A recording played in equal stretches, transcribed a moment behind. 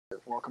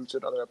welcome to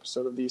another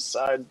episode of the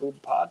SydeBoob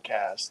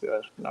Podcast,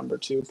 the number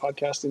 2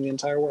 podcast in the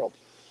entire world.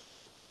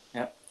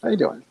 Yep. How you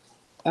doing?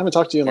 I haven't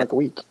talked to you in like a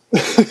week.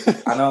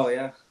 I know,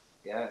 yeah.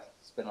 Yeah,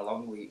 it's been a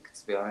long week,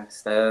 to be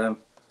honest. But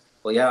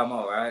yeah, I'm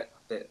all right.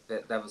 Bit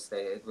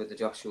devastated with the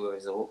Joshua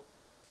result.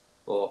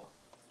 But,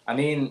 I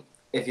mean,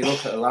 if you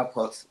look at the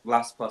last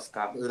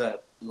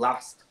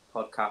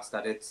podcast,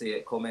 I did see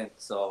it coming,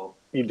 so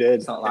You did.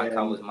 It's not like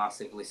I was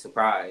massively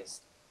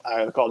surprised.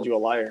 I called you a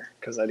liar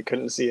because I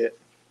couldn't see it.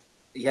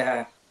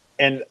 Yeah.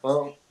 And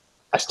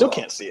I still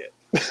can't see it.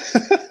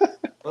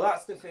 Well,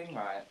 that's the thing,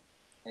 right,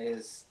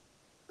 is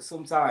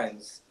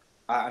sometimes,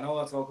 I know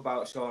I talk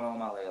about Sean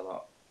O'Malley a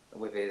lot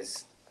with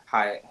his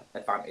height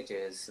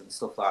advantages and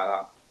stuff like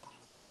that,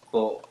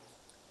 but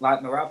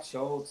like Marab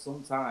showed,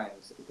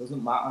 sometimes it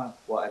doesn't matter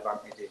what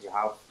advantages you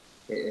have.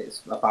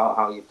 It's about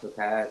how you've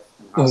prepared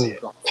and how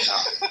you've got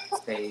to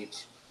that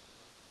stage.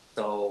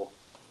 So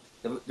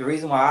the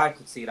reason why I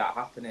could see that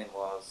happening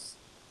was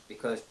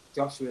because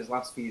Joshua's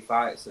last few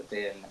fights have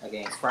been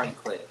against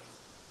Franklin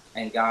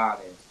and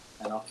Garney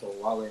and Otto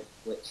Wallin,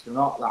 which are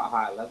not that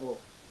high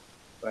level.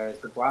 Whereas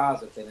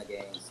Dubois have been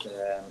against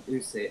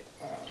Usyk,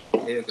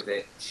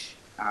 Irgovic,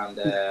 and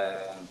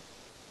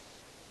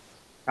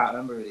can't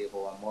remember who the other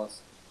one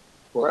was.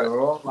 But they were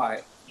all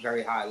like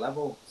very high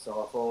level. So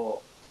I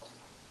thought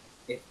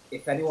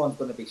if anyone's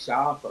going to be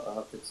sharp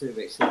of the two,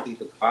 it should be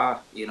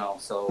Dubois, you know.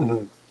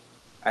 So,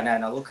 and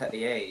then I look at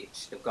the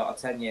age; they've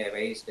got a 10-year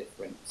age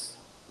difference.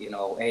 You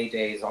know,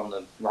 AJ's on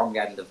the wrong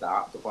end of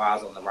that,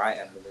 Dubois on the right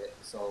end of it.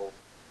 So,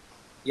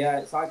 yeah,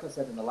 it's like I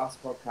said in the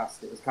last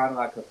podcast, it was kind of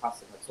like a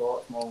passing the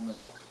torch moment.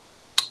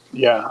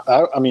 Yeah,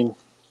 I mean,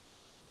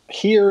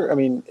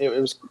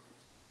 it was,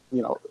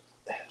 you know,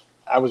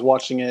 I was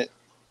watching it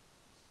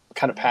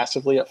kind of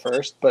passively at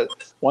first, but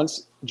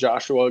once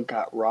Joshua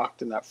got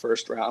rocked in that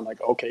first round, I'm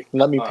like, okay,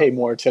 let me pay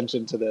more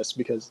attention to this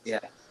because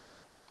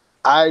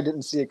I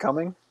didn't see it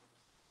coming.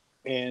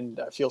 And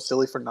I feel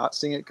silly for not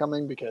seeing it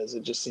coming because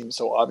it just seemed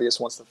so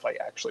obvious once the fight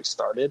actually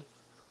started.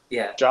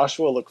 Yeah.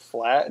 Joshua looked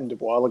flat and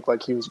Dubois looked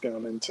like he was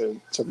going in to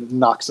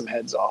knock some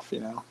heads off, you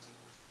know?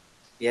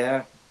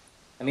 Yeah.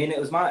 I mean, it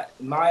was my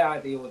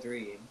ideal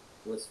dream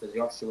was for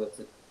Joshua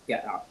to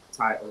get that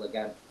title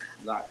again.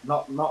 Like,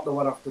 not the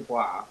one off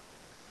Dubois,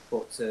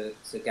 but to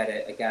get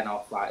it again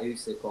off, like,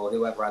 Usyk or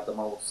whoever had the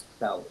most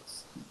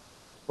belts.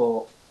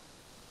 But,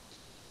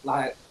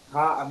 like,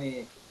 I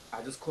mean,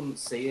 I just couldn't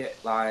see it,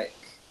 Like,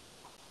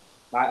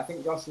 I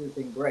think Joshua's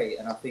been great,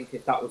 and I think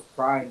if that was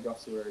prime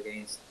Joshua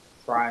against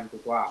prime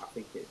Dubois, I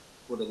think it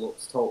would have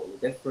looked totally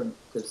different,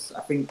 because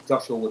I think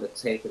Joshua would have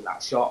taken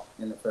that shot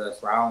in the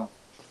first round,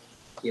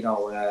 you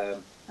know,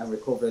 and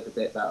recovered a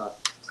bit better.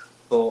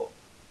 But,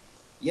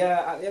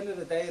 yeah, at the end of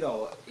the day,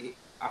 though,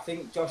 I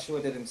think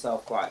Joshua did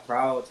himself quite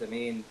proud. I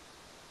mean,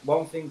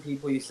 one thing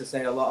people used to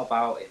say a lot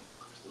about him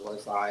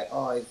was like,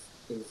 oh,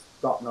 he's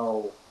got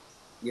no,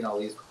 you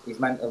know, he's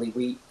mentally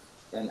weak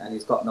and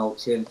he's got no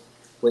chin.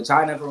 Which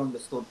I never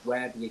understood.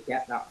 Where do you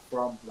get that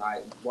from?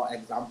 Like, what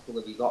example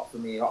have you got for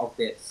me of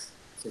this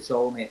to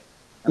show me?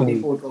 And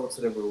people would go to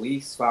the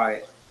Ruiz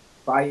fight.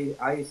 But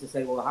I used to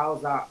say, well,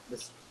 how's that?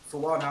 For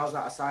one, how's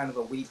that a sign of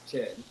a weak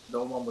chin?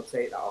 No one would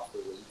take that off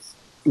Ruiz.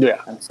 Yeah.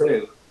 And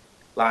two,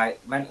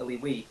 like, mentally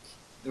weak.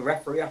 The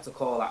referee had to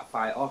call that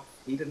fight off.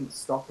 He didn't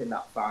stop in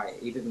that fight.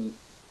 He didn't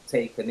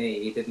take a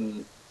knee. He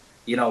didn't,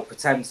 you know,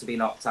 pretend to be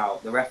knocked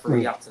out. The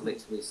referee had to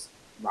literally,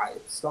 like,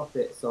 stop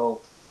it.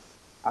 So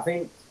I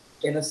think,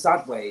 in a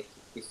sad way,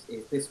 it's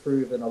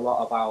disproven a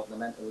lot about the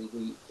mentally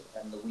weak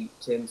and the weak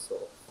chin stuff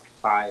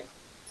by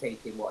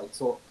taking what he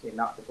took in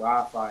that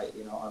Dubois fight,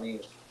 you know what I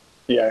mean?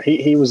 Yeah,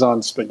 he was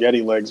on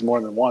spaghetti legs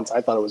more than once.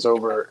 I thought it was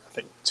over, I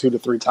think, 2 to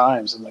 3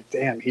 times. And like,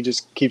 damn, he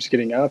just keeps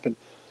getting up. And,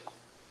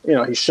 you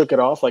know, he shook it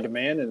off like a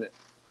man. And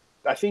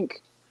I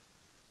think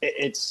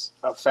it's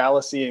a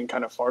fallacy and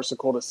kind of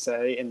farcical to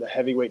say in the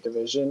heavyweight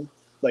division,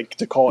 like,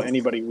 to call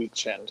anybody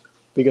weak-chinned.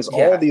 Because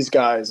all these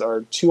guys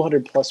are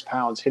 200-plus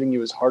pounds hitting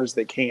you as hard as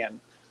they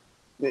can.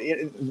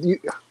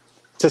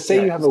 To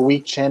say you have a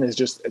weak chin is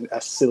just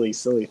a silly,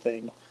 silly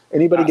thing.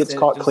 Anybody gets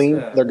caught clean,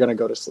 they're going to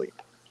go to sleep.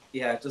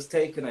 Yeah, just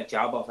taking a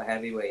jab off a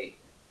heavyweight,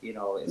 you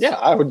know.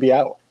 I would be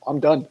out.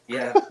 I'm done.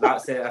 Yeah,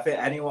 that's it. I think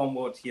anyone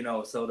would, you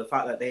know. So the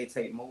fact that they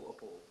take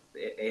multiple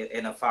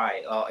in a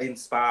fight or in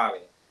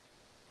sparring,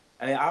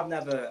 I mean, I've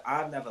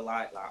never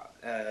liked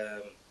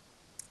that.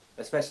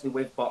 Especially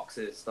with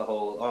boxers, the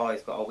whole,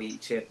 he's got a weak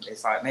chin.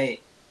 It's like,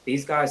 mate,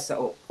 these guys set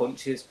up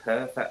punches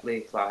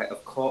perfectly. Like,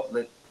 of course,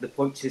 the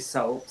punches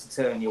set up to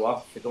turn you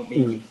off. It don't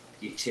mean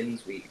your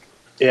chin's weak.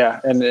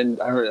 Yeah, and then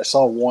I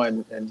saw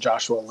one, and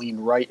Joshua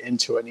leaned right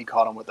into it, and he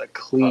caught him with a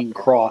clean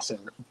cross, and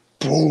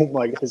boom,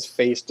 like his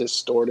face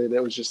distorted.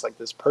 It was just like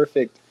this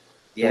perfect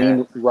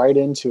lean right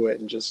into it,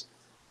 and just,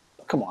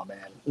 come on,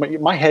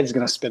 man. My head's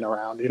going to spin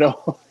around, you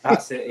know?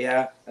 That's it,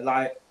 yeah.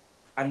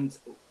 And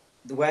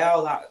the way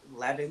all that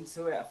led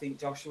into it, I think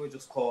Joshua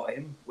just caught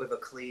him with a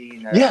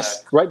clean.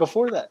 Yes, right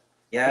before that.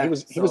 Yeah,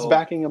 he was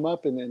backing him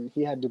up, and then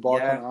he had Dubois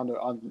coming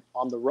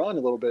on the run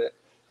a little bit,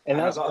 And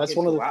And I that's got to that's give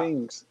one of the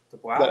things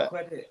Dubois that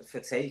credit for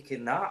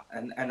taking that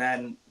and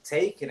then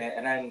taking it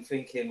and then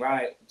thinking,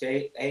 right,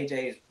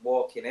 AJ's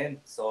walking in,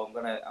 so I'm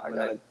I gonna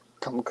gotta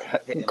come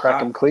hit him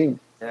crack him back. clean.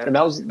 Yeah. And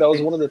that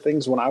was one of the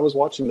things when I was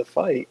watching the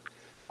fight.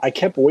 I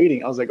kept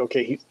waiting. I was like,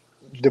 okay,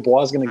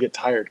 Dubois is gonna get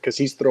tired because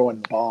he's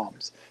throwing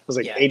bombs. I was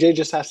like, Yeah. AJ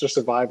just has to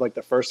survive like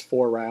the first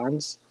 4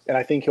 rounds, and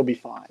I think he'll be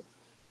fine.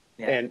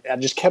 Yeah. And I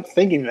just kept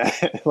thinking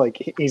that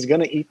like he's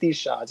gonna eat these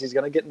shots, he's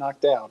gonna get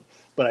knocked down.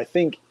 But I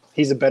think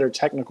he's a better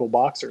technical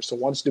boxer. So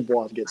once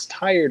Dubois gets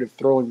tired of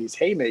throwing these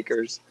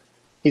haymakers,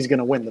 he's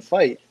gonna win the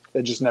fight.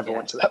 It just never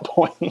went to that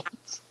point.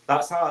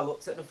 That's how I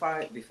looked at the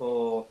fight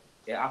before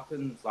it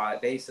happened.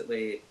 Like,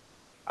 basically,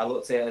 I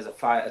looked at it as a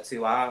fight of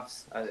two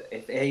halves.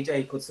 If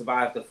AJ could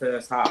survive the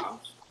first half,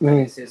 then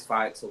it's his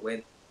fight to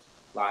win.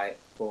 Like,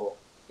 but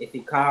if he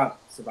can't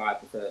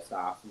survive the first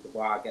half and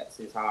Dubois gets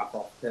his half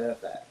off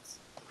perfect,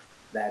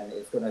 then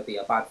it's going to be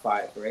a bad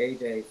fight for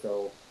AJ.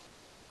 So,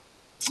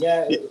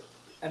 yeah,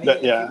 I mean,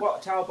 if you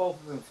watch how both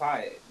of them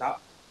fight,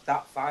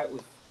 that fight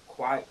was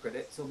quite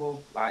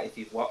predictable. Like, if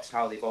you've watched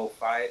how they both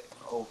fight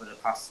over the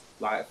past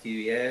like a few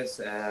years,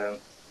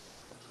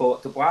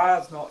 but Dubois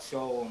has not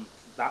shown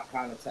that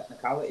kind of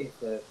technicality.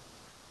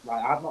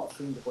 Like, I've not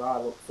seen Dubois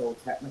look so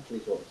technically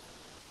good.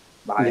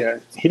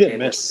 Like, he didn't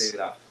miss. Do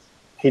that.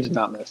 He did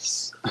not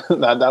miss.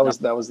 that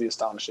was the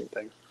astonishing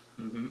thing.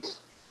 Mm-hmm.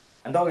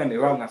 And don't get me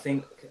wrong, I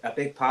think a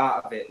big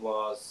part of it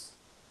was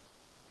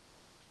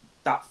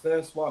that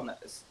first one.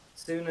 As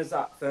soon as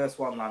that first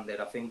one landed,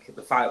 I think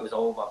the fight was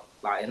over.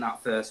 Like, in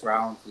that first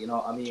round, you know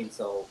what I mean?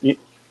 So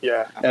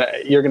yeah,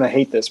 you're gonna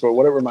hate this, but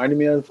what it reminded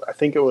me of, I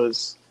think it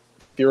was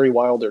Fury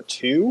Wilder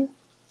 2,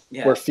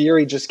 where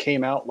Fury just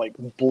came out like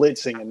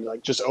blitzing and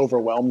like just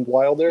overwhelmed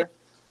Wilder.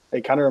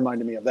 It kind of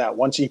reminded me of that.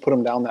 Once you put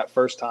him down that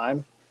first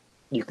time,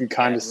 you could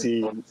kind of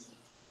see.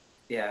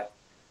 Yeah,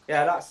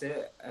 that's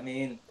it. I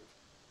mean,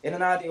 in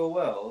an ideal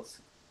world,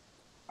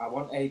 I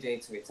want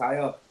AJ to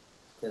retire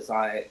because,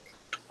 like,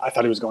 I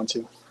thought he was going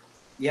to.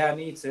 Yeah,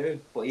 me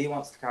too. But he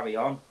wants to carry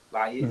on.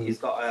 Like, he's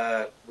got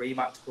a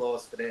rematch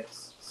clause for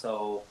this.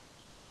 So,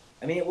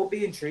 I mean, it would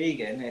be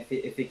intriguing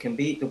if he can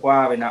beat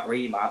Dubois in that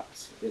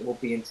rematch. It would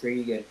be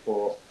intriguing.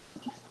 But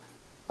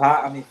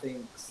part of me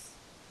thinks,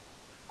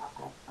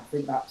 I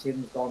think that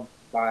chin's gone.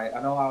 Like,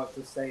 I know I was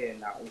just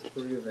saying that he's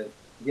proven,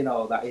 you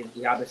know, that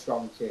he had a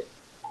strong chin,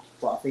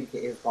 but I think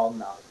it is gone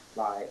now.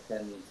 Like,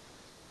 and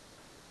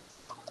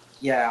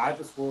yeah, I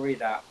just worry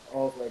that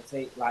if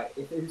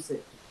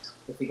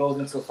he goes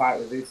into a fight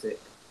with Usyk,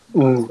 it's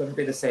going to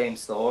be the same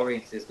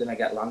story. He's going to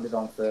get landed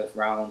on first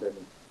round, and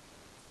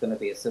it's going to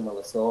be a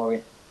similar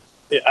story.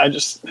 I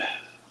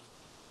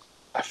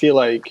feel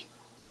like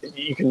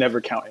you can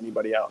never count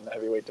anybody out in the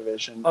heavyweight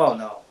division. Oh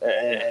no,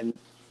 and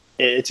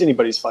it's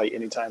anybody's fight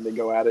anytime they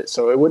go at it.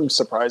 So it wouldn't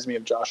surprise me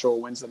if Joshua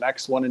wins the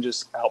next one and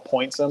just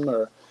outpoints him,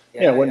 or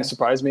it wouldn't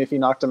surprise me if he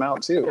knocked him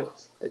out too.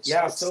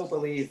 I still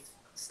believe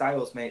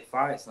styles make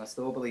fights, and I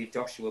still believe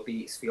Joshua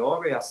beats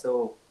Fury. I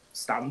still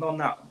stand on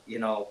that. You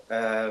know,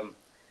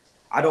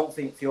 I don't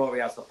think Fury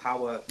has the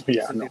power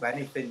to do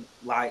anything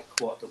like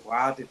what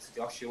Dubois did to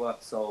Joshua.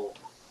 So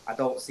I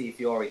don't see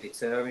Fury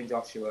deterring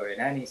Joshua in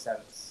any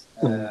sense.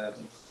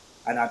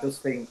 And I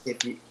just think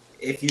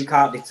if you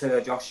can't deter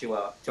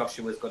Joshua,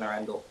 Joshua's going to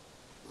end up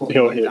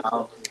putting him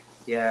down.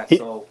 Yeah,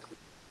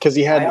 because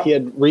he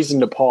had reason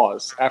to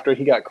pause after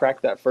he got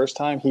cracked that first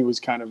time. He was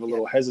kind of a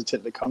little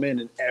hesitant to come in,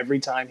 and every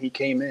time he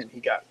came in,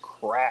 he got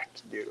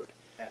cracked, dude.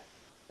 Yeah.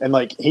 And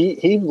like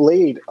he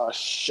laid a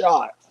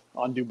shot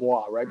on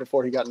Dubois right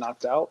before he got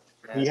knocked out.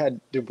 Yeah. He had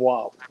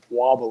Dubois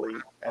wobbly,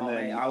 and then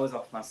mate, I was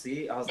off my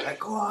seat. I was like,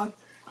 "Go on!"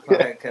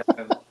 Like,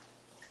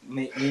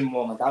 me and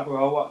mum and dad were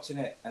all watching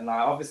it, and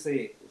like,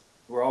 obviously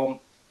we're all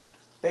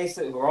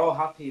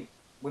happy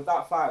with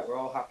that fight. We're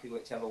all happy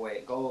whichever way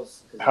it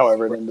goes.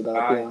 However it ended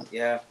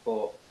up,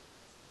 but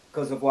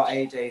because of what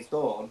AJ's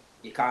done,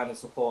 you kind of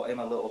support him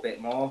a little bit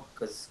more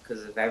because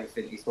of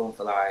everything he's done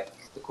for like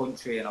the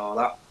country and all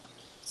that.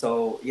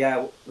 So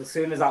yeah, as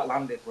soon as that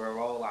landed, we were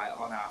all like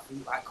on our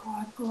feet, like,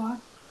 go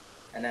on.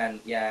 And then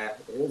it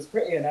was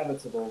pretty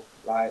inevitable.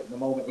 Like, the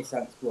moment he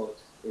sensed blood,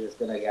 he was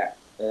gonna get,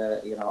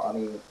 you know what I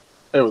mean.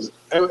 It was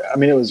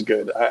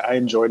good. I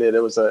enjoyed it.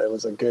 It was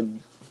a good,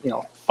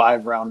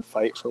 5-round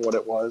fight for what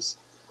it was.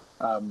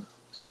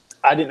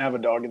 I didn't have a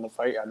dog in the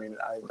fight. I mean,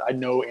 I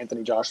know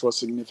Anthony Joshua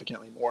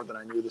significantly more than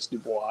I knew this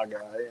Dubois guy.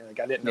 Like,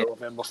 I didn't know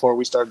of him before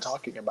we started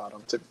talking about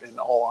him, in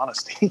all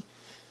honesty.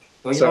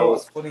 Well, you know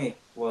what's funny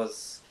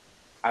was,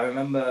 I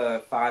remember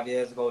 5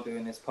 years ago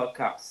doing this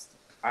podcast,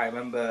 I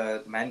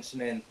remember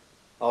mentioning,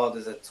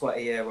 there's a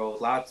 20-year-old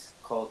lad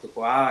called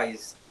Dubois.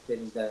 He's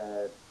been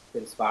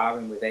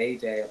sparring with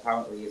AJ.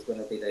 Apparently he's going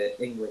to be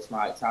the English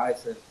Mike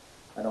Tyson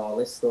and all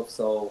this stuff.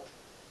 So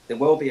there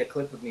will be a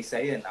clip of me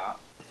saying that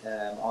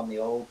on the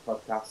old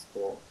podcast.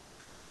 But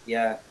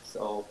yeah,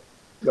 so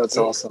that's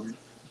awesome.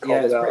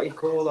 It's pretty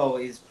cool though.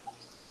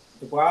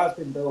 Dubois has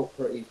been built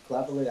pretty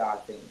cleverly, I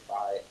think.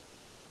 Like,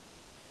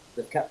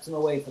 they've kept him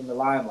away from the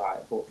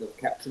limelight, but they've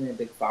kept him in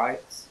big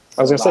fights.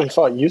 I was So gonna say he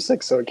fought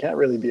Usyk, so it can't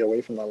really be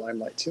away from the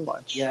limelight too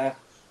much. yeah.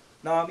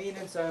 No, I mean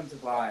in terms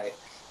of like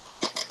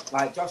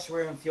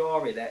Joshua and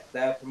Fury,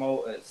 they're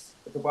promoters.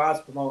 Dubois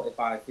is promoted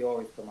by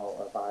Fury's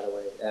promoter, by the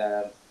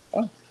way.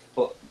 Oh.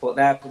 But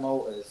their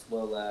promoters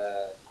will,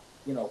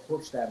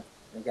 push them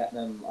and get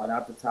them on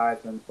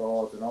advertisement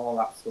boards and all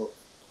that stuff.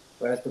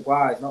 Whereas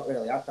Dubois has not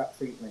really had that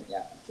treatment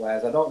yet.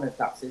 Whereas I don't know if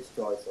that's his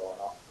choice or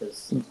not,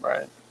 because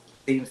Right.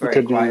 he seems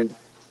very quiet.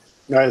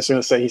 I was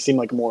going to say he seemed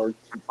like a more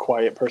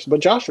quiet person, but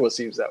Joshua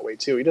seems that way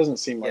too. He doesn't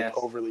seem like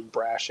overly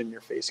brash in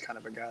your face kind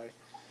of a guy.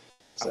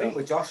 So. I think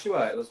with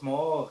Joshua, it was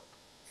more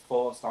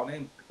forced on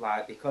him,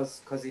 like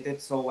because he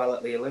did so well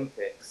at the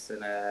Olympics,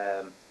 and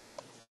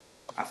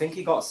I think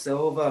he got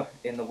silver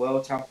in the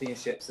World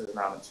Championships as an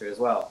amateur as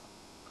well.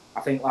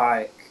 I think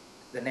like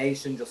the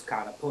nation just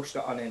kind of pushed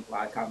it on him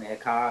like Amir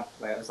Khan,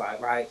 where it was like,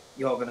 right,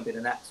 you're going to be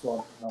the next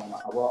one, no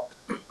matter what.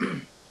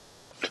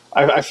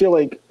 I feel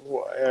like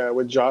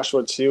with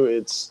Joshua too,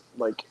 it's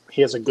like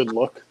he has a good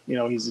look.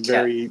 He's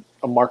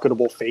a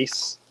marketable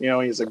face. He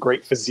has a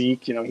great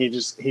physique.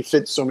 He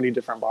fits so many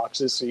different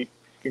boxes, so you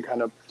can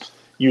kind of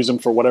use him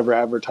for whatever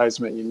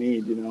advertisement you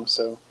need.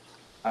 So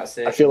that's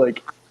it. I feel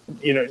like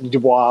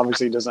Dubois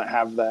obviously doesn't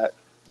have that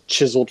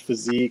chiseled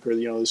physique or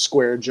the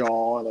square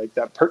jaw like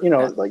that.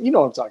 Like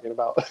what I'm talking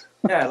about.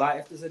 Yeah,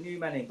 like if there's a new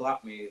Men in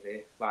Black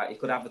movie, like you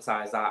could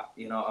advertise that.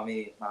 You know what I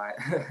mean?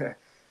 Like.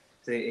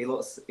 He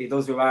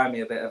does remind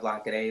me a bit of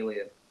like an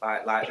alien,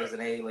 like there's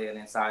an alien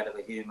inside of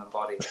a human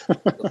body.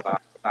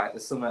 Like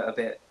there's something a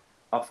bit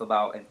off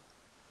about him,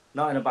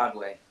 not in a bad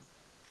way.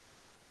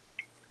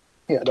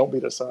 Yeah, don't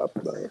beat us up.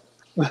 But...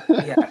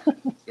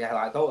 yeah,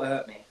 like don't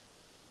hurt me.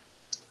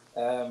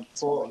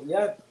 But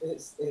yeah,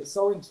 it's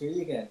so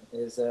intriguing.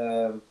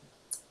 So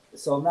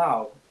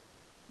now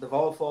they've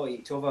all fought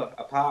each other,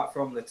 apart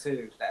from the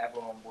two that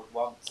everyone would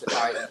want to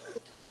fight,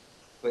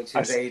 which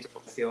is AJ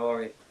and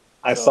Fury.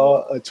 I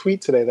saw a tweet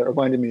today that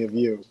reminded me of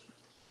you.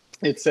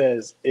 It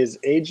says, "Is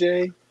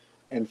AJ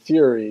and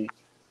Fury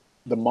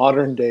the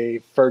modern day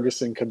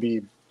Ferguson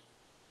Khabib?"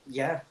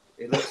 Yeah,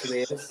 it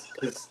literally is.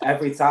 Because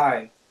every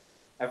time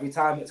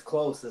it's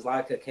close, there's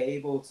like a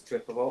cable to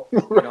trip them up.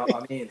 You know what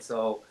I mean?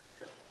 So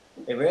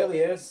it really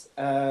is.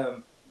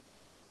 A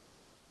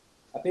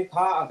big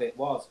part of it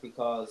was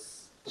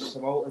because the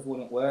promoters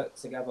wouldn't work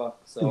together.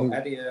 So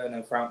Eddie Hearn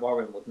and Frank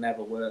Warren would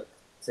never work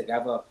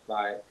together.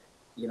 Like,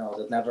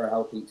 they'd never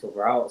help each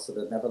other out, so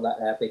they'd never let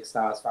their big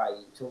stars fight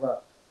each other.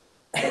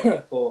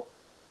 But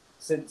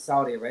since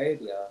Saudi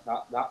Arabia,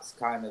 that's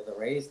kind of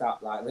erased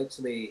that. Like,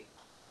 literally,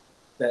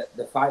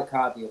 the fight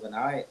card the other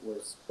night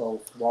was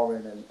both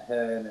Warren and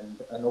Hearn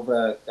and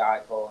another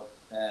guy called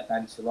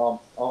Ben Shalom,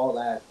 all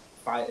their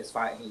fighters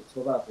fighting each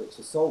other, which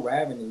is so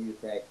rare in the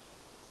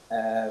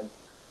UK.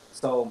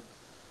 So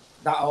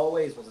that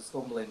always was a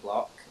stumbling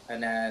block.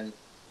 And then,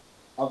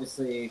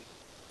 obviously,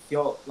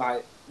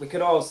 we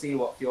could all see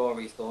what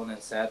Fury's done and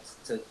said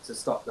to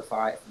stop the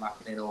fight from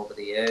happening over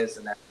the years,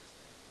 and then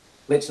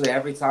literally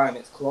every time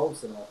it's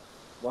close enough,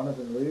 one of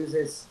them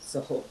loses.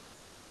 So,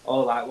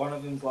 one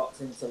of them's locked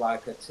into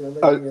like a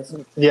trilogy or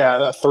something. Yeah,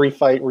 a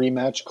 3-fight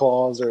rematch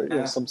clause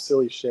or some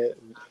silly shit,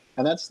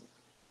 and that's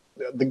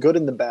the good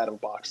and the bad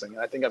of boxing. And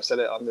I think I've said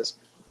it on this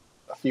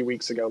a few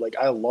weeks ago. Like,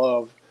 I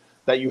love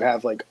that you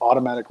have like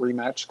automatic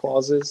rematch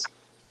clauses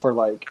for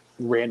like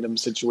random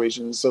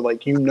situations, so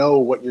like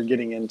what you're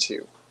getting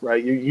into.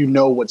 Right, you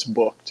know what's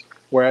booked.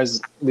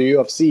 Whereas the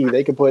UFC,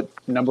 they could put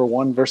number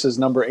 1 versus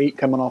number 8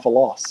 coming off a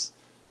loss.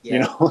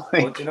 Yeah.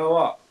 But you know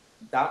what?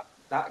 That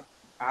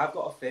I've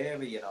got a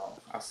theory.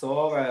 I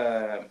saw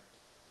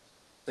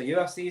the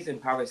UFC's in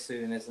Paris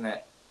soon, isn't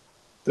it?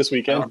 This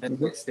weekend.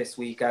 It's this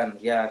weekend.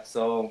 Yeah.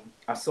 So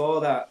I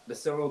saw that the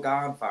Cyril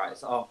Gane fight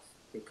is off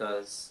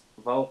because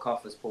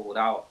Volkov has pulled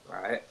out.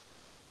 Right.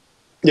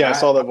 Yeah, I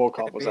saw that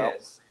Volkov was out.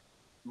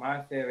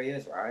 My theory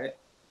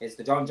is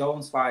the John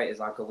Jones fight is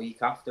like a week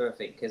after, I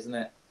think, isn't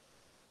it?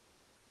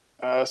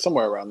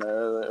 Somewhere around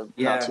there.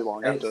 Not too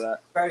long after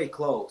that. Very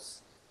close.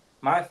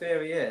 My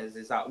theory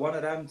is that one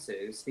of them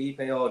two,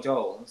 Stipe or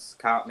Jones,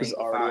 can't make the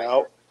fight.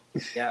 Out.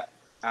 Yeah.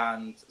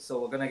 And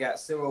so we're going to get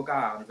Cyril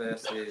Gane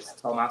versus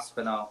Tom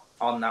Aspinall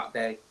on that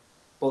day.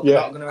 But they're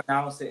not going to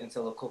announce it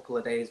until a couple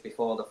of days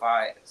before the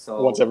fight.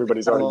 So once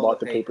everybody's already bought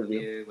the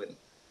pay-per-view.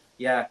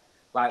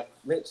 Like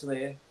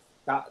literally...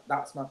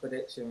 That's my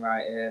prediction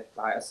right here.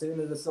 Like, as soon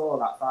as I saw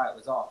that fight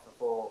was off, I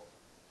thought,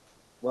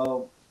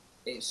 well,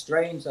 it's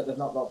strange that they've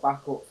not got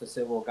backup for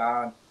Cyril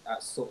Gane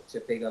at such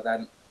a big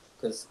event,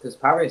 because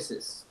Paris,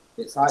 it's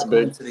like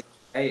coming to the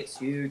UK, it's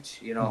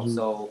huge,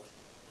 So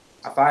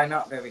I find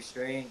that very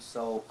strange.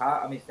 So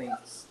part of me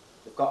thinks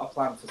they've got a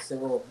plan for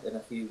Cyril in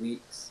a few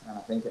weeks, and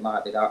I think it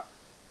might be that.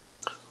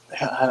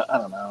 I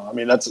don't know. I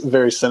mean, that's a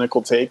very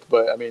cynical take,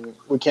 but I mean,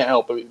 we can't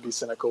help but be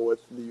cynical with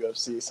the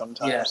UFC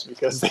sometimes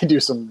because they do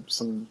some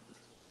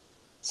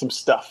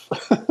stuff.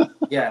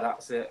 Yeah,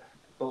 that's it.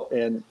 But I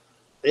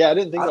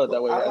didn't think about it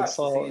that way. I'd like to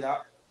see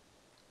that.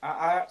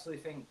 I actually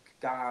think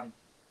Gane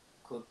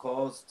could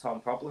cause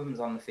Tom problems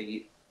on the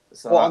feet,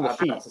 so I'd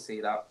like to see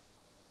that.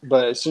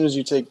 But as soon as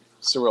you take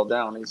Cyril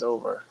down, he's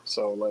over.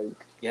 So,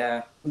 like,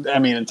 Yeah. I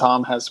mean, and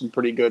Tom has some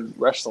pretty good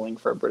wrestling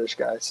for a British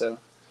guy, so.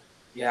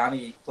 Yeah, and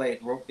he played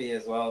rugby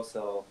as well,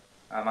 so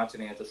I imagine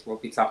he'll just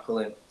rugby tackle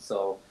him.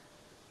 So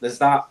there's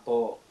that,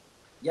 but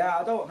yeah,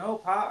 I don't know.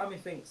 Part of me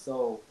thinks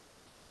so.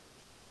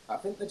 I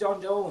think the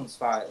John Jones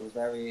fight was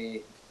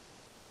very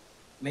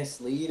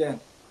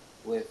misleading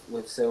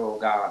with Cyril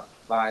Gane,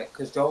 like,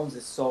 because Jones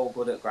is so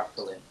good at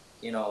grappling,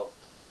 you know.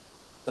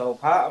 So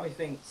part of me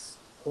thinks,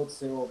 could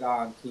Cyril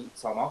Gane keep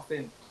Tom off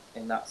him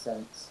in that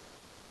sense?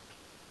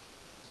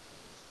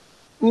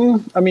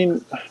 I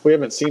mean, we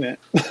haven't seen it.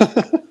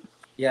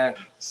 Yeah.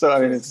 So,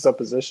 I mean, it's a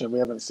supposition. We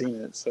haven't seen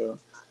it. So,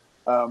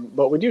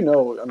 but we do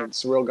know, I mean,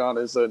 Cyril Gane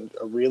is a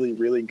really,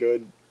 really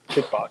good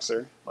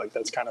kickboxer. Like,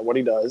 that's kind of what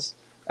he does.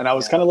 And I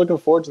was kind of looking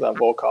forward to that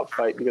Volkov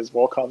fight because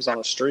Volkov's on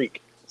a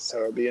streak.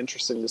 So it'd be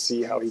interesting to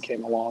see how he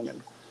came along.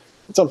 And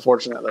it's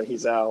unfortunate that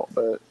he's out,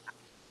 but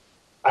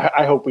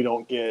I hope we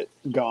don't get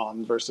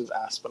Gane versus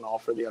Aspinall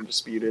for the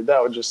Undisputed.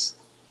 That would just,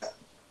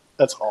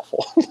 that's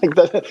awful. Like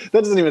that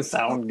doesn't even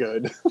sound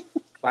good.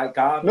 Like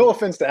Gane. No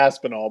offense to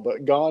Aspinall,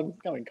 but Gane,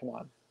 I mean, come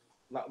on.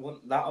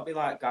 That'll be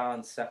like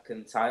Gane's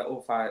second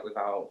title fight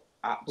without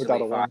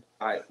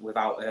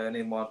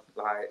earning one.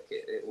 Like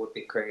it would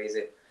be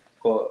crazy,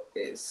 but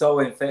it's so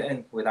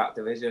unfitting with that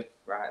division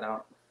right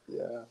now.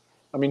 Yeah,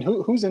 I mean,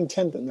 who's in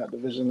 10th in that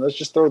division? Let's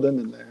just throw them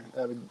in there.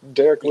 I mean,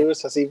 Derek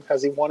Lewis, has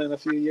he won in a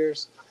few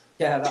years?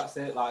 Yeah, that's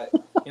it. Like,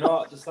 you know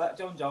what? Just let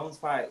John Jones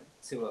fight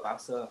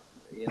Tuivasa.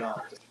 You know,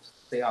 just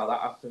see how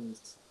that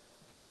happens.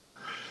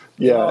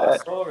 Yeah, you know, I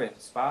saw him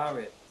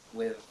sparring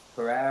with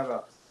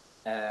Pereira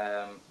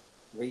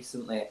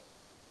recently,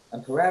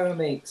 and Pereira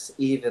makes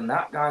even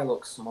that guy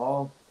look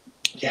small.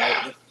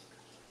 Yeah, like,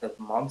 the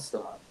monster,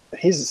 man.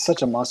 He's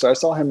such a monster. I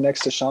saw him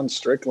next to Sean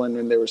Strickland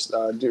when they were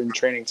doing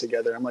training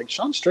together. I'm like,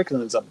 Sean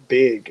Strickland is a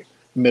big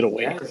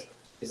middleweight. Yeah,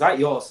 he's like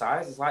your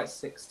size. He's like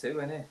 6'2",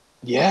 isn't he?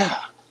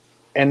 Yeah,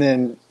 and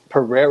then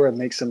Pereira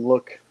makes him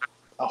look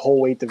a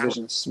whole weight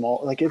division small.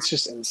 Like, it's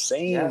just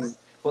insane. Yes.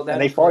 But then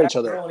and they fought each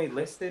other. They're only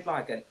listed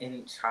like an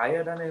inch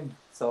higher than him.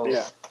 So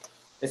yeah,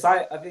 it's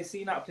like, have you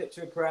seen that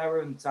picture of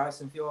Pereira and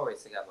Tyson Fury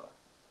together?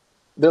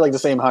 They're like the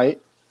same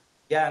height.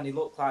 Yeah, and they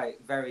look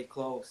like very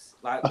close.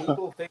 Like,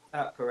 people think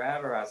that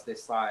Pereira has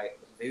this like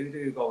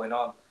voodoo going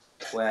on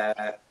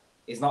where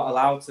he's not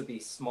allowed to be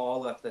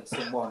smaller than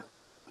someone.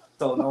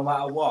 So no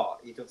matter what,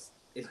 he just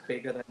is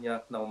bigger than you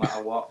no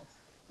matter what.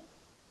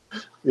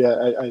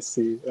 Yeah, I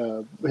see.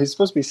 He's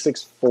supposed to be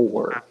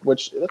 6'4",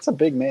 which that's a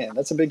big man.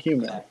 That's a big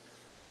human. Yeah.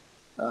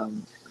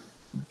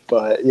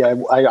 But yeah,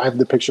 I have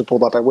the picture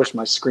pulled up. I wish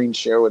my screen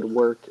share would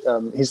work.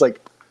 He's like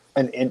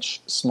an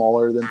inch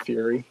smaller than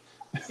Fury.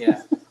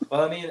 Yeah.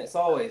 Well, I mean, it's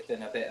always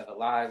been a bit of a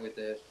lie with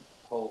the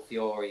whole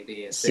Fury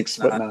being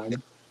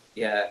 6'9".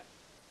 Yeah.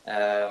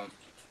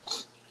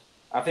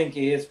 I think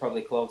he is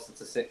probably closer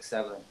to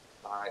 6'7".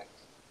 Like,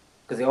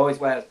 because he always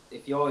wears,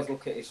 if you always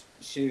look at his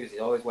shoes, he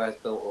always wears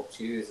built-up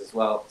shoes as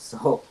well.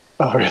 So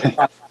oh, really?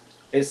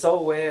 It's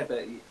so weird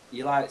that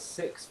you're like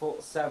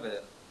 6'7",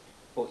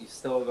 but you've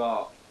still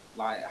got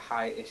like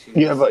height issues.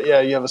 You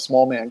have a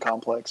small man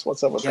complex.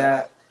 What's up with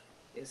that?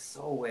 Yeah, it's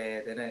so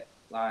weird, isn't it?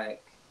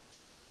 Like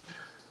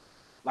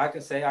I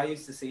say, I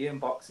used to see him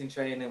boxing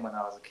training when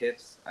I was a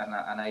kid, and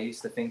I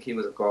used to think he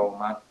was a grown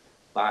man.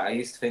 Like, I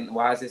used to think,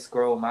 why is this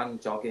grown man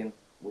jogging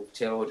with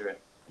children?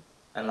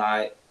 And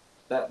like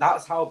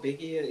that's how big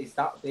he is. He's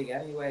that big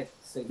anyway.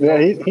 So yeah,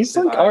 he's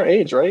like our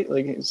age, right?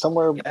 Like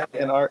somewhere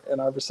in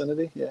our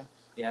vicinity. Yeah.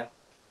 Yeah.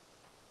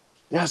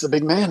 Yeah, it's a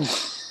big man.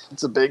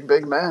 It's a big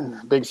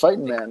man. Big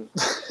fighting man.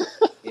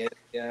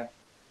 Yeah.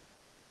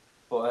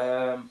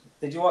 But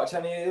did you watch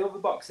any of the other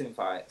boxing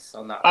fights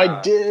on that?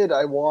 I did.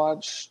 I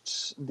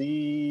watched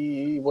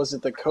was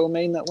it the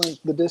co-main that went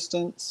the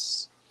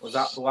distance? Was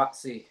that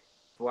Buatsi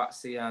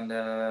and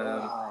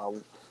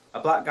a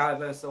black guy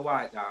versus a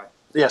white guy?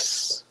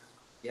 Yes.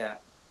 Yeah.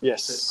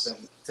 Yes. To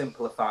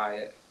simplify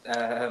it.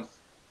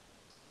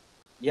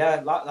 Yeah,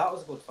 that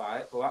was a good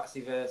fight.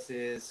 Buatsi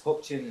versus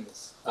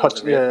Hutchins.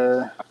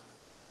 Yeah.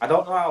 I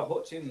don't know how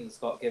Hutchins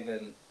got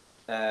given.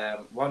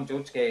 One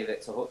judge gave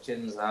it to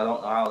Hutchins, and I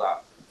don't know how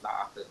that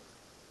happened.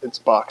 It's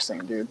boxing,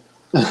 dude.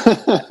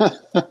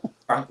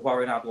 Frank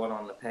Warren had one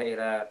on the pay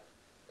there.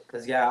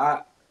 Because,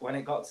 when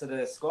it got to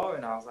the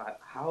scoring, I was like,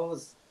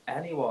 how's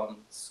anyone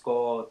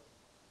scored?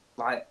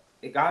 Like,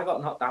 the guy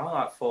got knocked down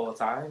like 4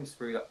 times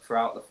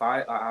throughout the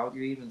fight. Like, how do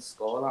you even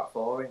score that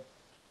for him?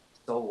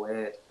 So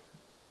weird.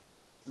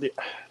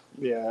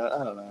 Yeah,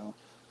 I don't know.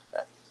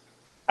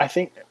 I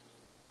think,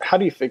 how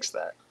do you fix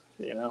that?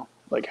 You know?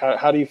 Like,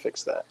 how do you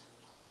fix that?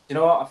 You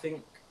know what? I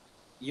think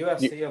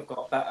UFC have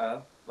got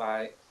better,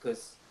 like,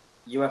 because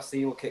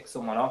UFC will kick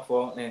someone off,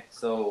 won't they?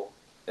 So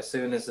as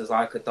soon as there's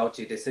like a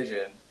dodgy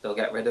decision, they'll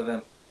get rid of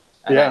him.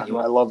 And yeah, then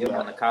I love that.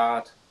 on the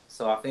card.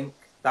 So I think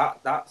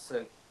that's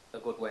a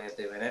good way of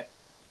doing it.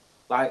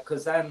 Like,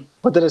 because then...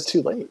 But then it's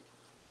too late.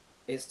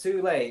 It's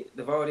too late.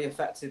 They've already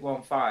affected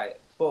one fight.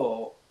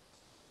 But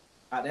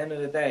at the end of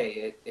the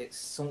day, it's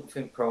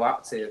something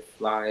proactive.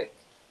 Like,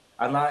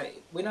 And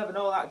like we never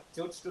know, that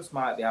judge just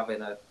might be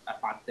having a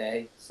bad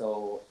day,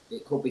 so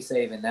it could be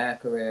saving their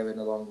career in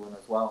the long run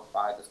as well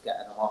by just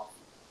getting them off.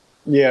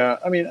 Yeah,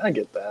 I mean, I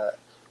get that.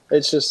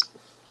 It's just,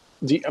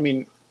 I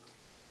mean,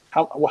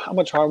 how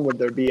much harm would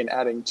there be in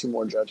adding 2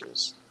 more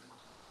judges?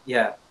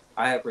 Yeah,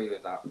 I agree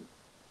with that.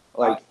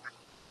 Like,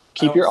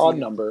 keep your odd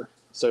number,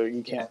 so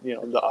you can't,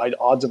 the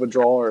odds of a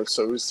draw are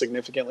so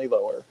significantly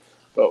lower.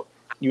 But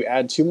you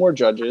add 2 more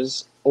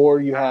judges, or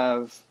you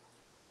have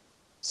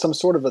some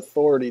sort of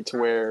authority to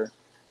where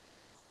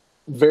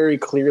very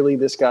clearly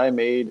this guy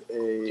made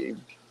a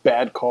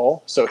bad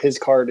call, so his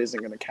card isn't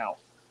going to count.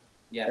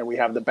 Yeah. And we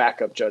have the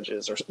backup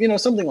judges, or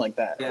something like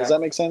that. Yeah. Does that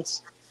make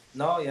sense?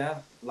 No, yeah.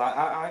 Like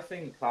I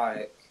think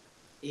like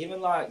even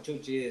like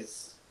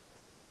judges,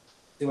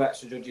 2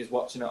 extra judges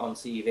watching it on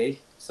TV,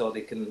 so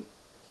they can,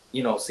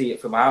 see it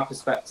from our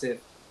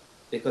perspective,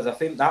 because I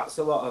think that's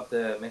a lot of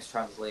the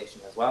mistranslation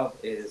as well.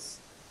 Is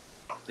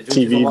the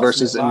judges TV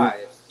versus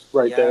live,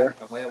 there,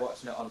 and we're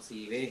watching it on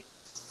TV.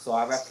 So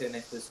I reckon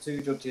if there's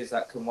 2 judges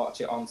that can watch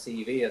it on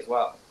TV as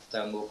well,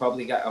 then we'll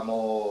probably get a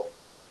more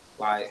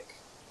like,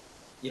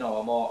 a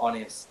more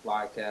honest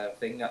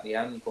thing at the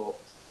end. But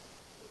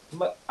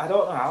I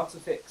don't know how to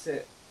fix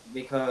it,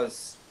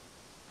 because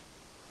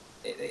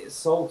it's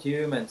so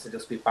human to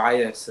just be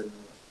biased and,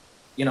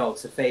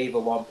 to favour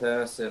one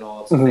person,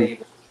 or to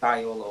favour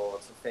style, or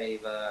to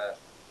favour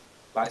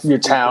your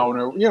town,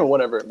 or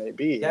whatever it may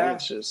be. Yeah,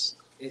 it's just,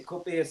 it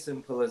could be as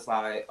simple as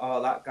like,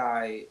 oh, that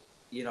guy,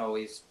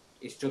 is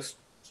just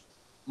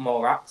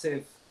more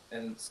active,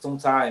 and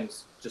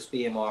sometimes just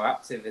being more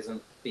active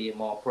isn't being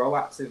more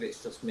proactive.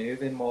 It's just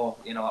moving more.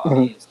 You know what I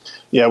mean?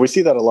 Yeah, we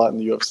see that a lot in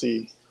the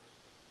UFC.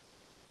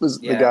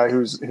 The guy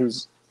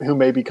who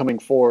may be coming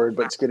forward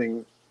but's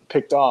getting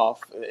picked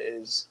off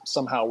is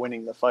somehow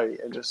winning the fight.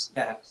 It just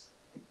I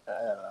don't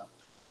know.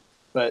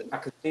 But I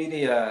could see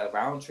the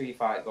Roundtree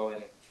fight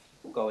going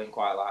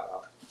quite like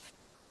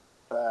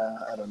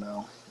that. I don't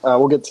know.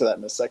 We'll get to that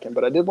in a second.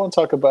 But I did want to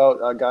talk about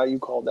a guy you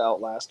called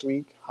out last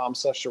week,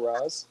 Hamza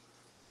Shiraz.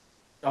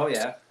 Oh,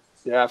 yeah.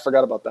 Yeah, I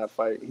forgot about that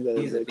fight.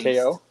 He's a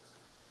KO.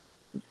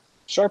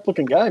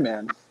 Sharp-looking guy,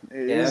 man.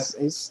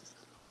 He's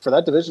for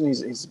that division,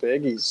 he's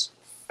big. He's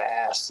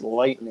fast,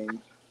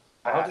 lightning.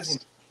 How does he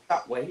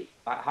that weight?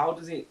 Like, how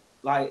does it,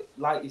 like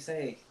you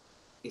say,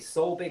 he's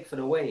so big for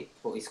the weight,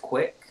 but he's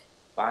quick.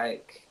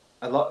 Like,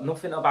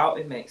 nothing about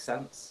him makes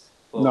sense.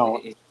 But no.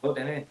 He's good,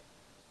 isn't he?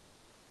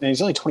 And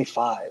he's only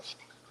 25.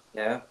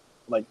 Yeah.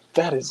 Like,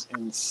 that is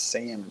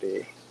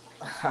insanity.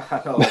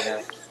 I know,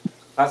 yeah.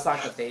 That's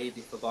like a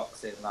baby for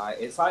boxing. Like,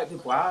 it's like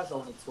Dubois is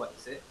only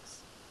 26.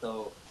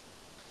 So,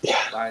 yeah.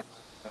 Like,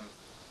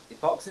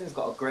 boxing's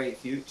got a great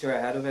future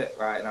ahead of it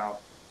right now.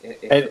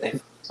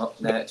 If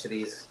not nurture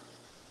these.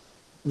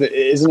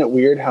 Isn't it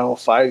weird how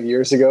 5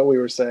 years ago we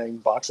were saying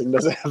boxing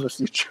doesn't have a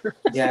future?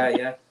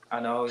 Yeah. I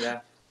know,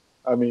 yeah.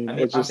 I mean,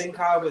 I think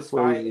I was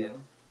fighting.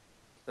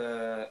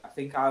 I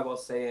think I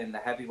was saying the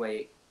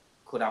heavyweight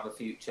could have a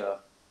future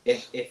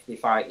if they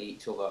fight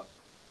each other.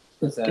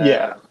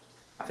 Yeah.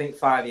 I think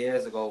 5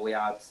 years ago we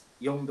had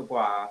young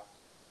Dubois,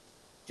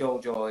 Joe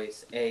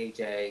Joyce,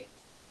 AJ.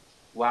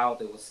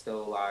 Wilder was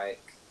still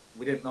like,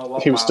 we didn't know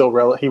what he was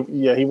Wilder still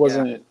he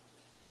wasn't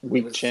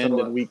weak chin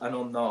and weak, an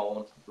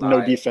unknown.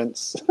 No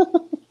defense.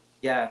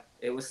 Yeah,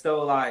 it was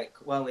still like,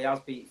 well, he has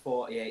beat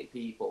 48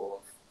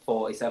 people,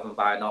 47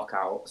 by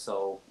knockout,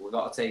 so we've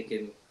got to take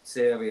him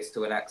serious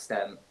to an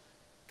extent.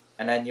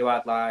 And then you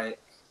had like,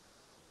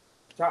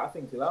 I'm trying to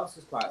think who else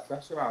was quite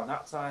fresh around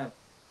that time.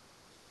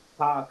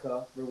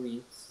 Parker,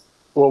 Ruiz.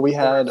 Well, we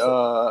had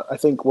I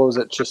think, what was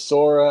it,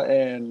 Chisora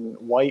and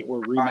White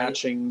were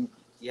rematching.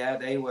 Yeah,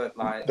 they were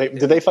like. Did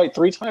they fight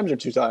 3 times or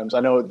 2 times? I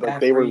know, like,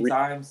 they were 3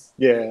 times.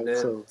 Yeah, they're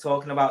so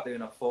talking about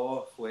doing a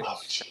 4th,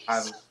 which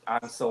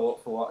I'm so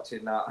up for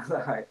watching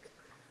that.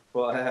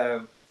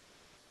 But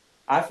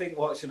I think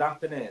what should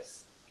happen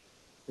is,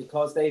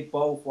 because they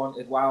both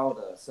wanted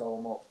Wilder so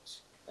much,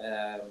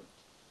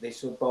 they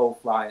should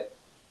both like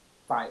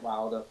fight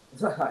Wilder.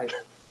 Like,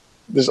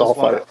 just all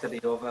one fight after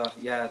the other.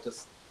 Yeah,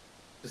 just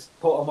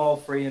put them all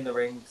 3 in the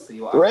ring.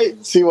 See what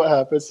happens. See what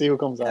happens. See who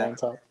comes out on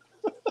top.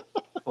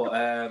 But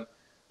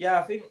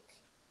I think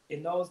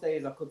in those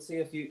days I could see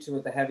a future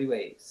with the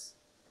heavyweights.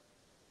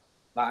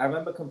 Like, I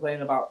remember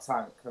complaining about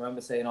Tank. I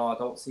remember saying, "Oh, I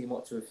don't see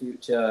much of a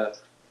future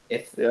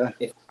if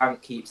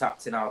Tank keeps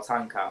acting how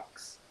Tank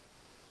acts."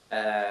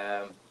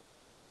 And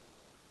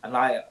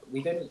like,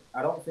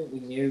 I don't think we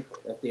knew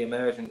of the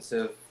emergence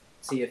of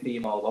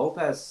Teofimo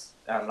Lopez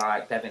and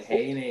like Devin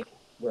Haney.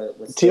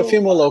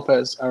 Teofimo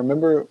Lopez, I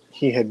remember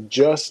he had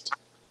just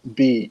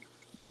beat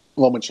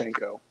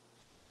Lomachenko.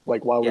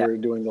 Like, while we were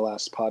doing the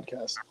last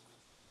podcast,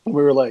 we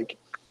were like,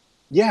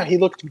 yeah, he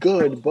looked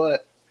good,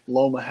 but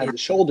Loma had the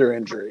shoulder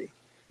injury.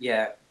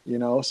 Yeah.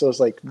 So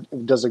it's like,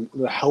 does a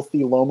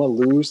healthy Loma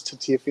lose to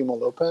Teofimo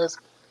Lopez?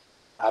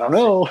 I don't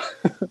know.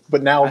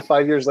 But now,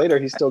 5 years later,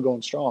 he's still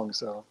going strong.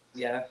 So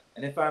yeah,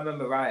 and if I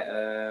remember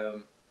right,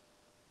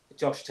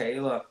 Josh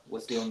Taylor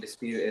was the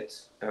undisputed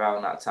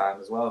around that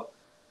time as well.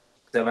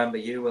 I remember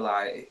you were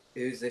like,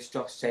 "Who's this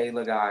Josh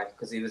Taylor guy?"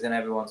 Because he was in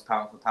everyone's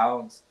pound for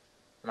pounds,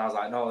 and I was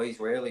like, "No, he's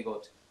really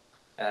good."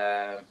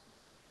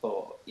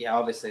 But yeah,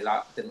 obviously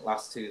that didn't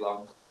last too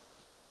long.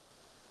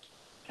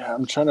 Yeah,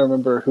 I'm trying to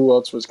remember who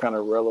else was kind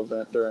of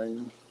relevant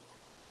during.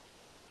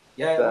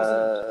 Yeah, it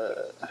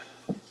the...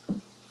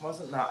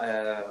 wasn't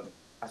that.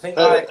 I think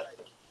like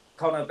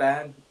Conor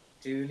Ben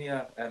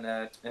Jr.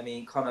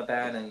 and Conor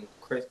Ben and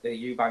Chris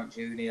Eubank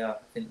Jr. I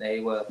think they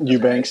were.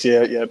 Eubanks,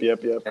 yeah, yep.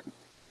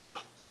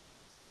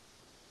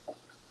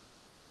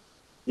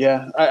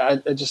 Yeah, I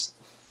just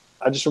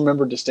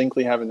remember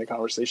distinctly having the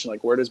conversation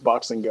like, where does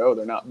boxing go?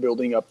 They're not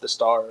building up the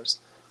stars.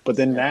 But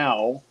then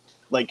now,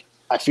 like,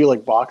 I feel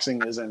like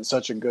boxing is in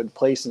such a good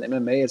place, and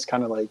MMA is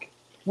kind of like,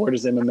 where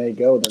does MMA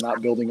go? They're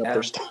not building up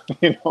their stuff,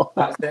 you know.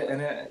 That's it,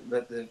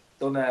 innit? They've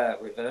done a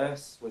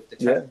reverse with the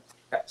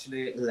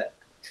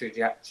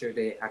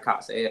trajectory. I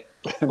can't say it,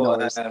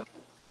 but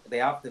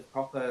they've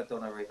proper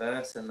done a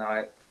reverse, and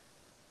like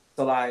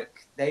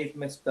they've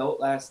misbuilt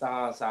their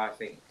stars, I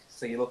think.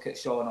 So you look at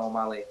Sean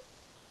O'Malley,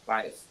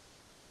 like,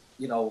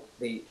 you know,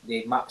 they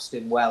matched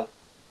him well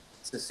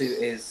to suit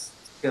his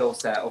skill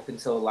set up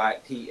until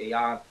like Peter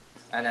Yan,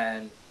 and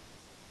then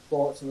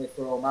fortunately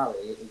for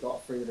O'Malley, he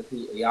got through the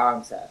Peter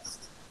Yan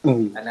test,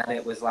 and then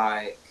it was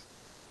like,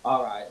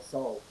 all right,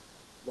 so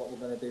what we're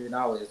going to do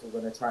now is we're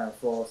going to try and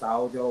force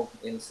Aljo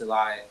into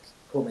like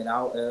coming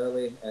out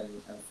early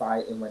and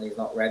fighting when he's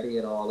not ready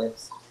and all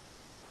this.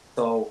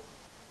 So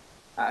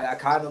I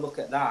kind of look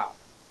at that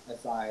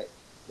as like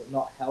they've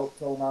not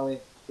helped O'Malley,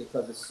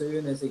 because as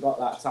soon as he got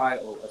that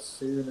title, as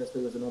soon as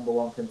there was a number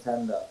one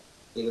contender,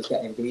 he was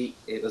getting beat.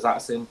 It was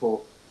that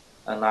simple.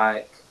 And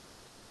like,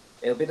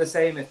 it'll be the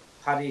same if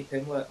Paddy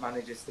Pimblett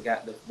manages to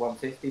get the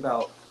 150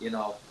 belt. You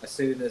know, as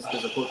soon as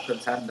there's a good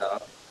contender,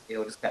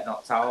 he'll just get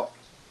knocked out.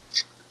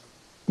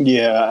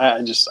 Yeah,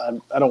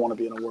 I don't want to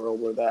be in a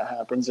world where that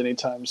happens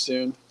anytime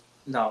soon.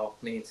 No,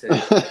 me too.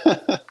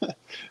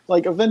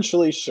 Like,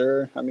 eventually,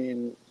 sure. I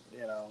mean,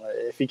 you know,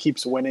 if he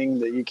keeps winning,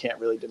 that you can't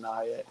really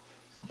deny it.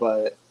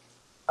 But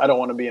I don't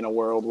want to be in a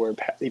world where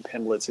Paddy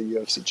Pimblett's a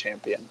UFC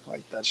champion.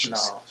 Like, that's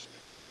just... No.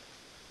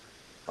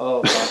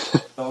 Oh,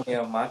 God. Don't you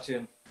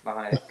imagine,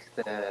 like,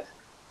 the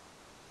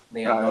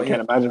I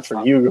can't imagine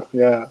for you,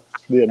 yeah,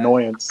 the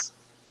annoyance.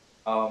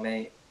 Oh,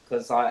 mate,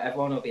 because like,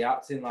 everyone will be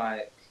acting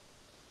like...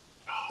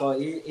 So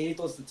he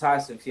does the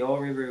Tyson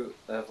Fury route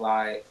of,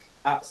 like,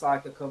 acts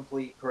like a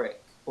complete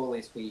prick,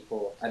 bullies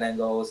people, and then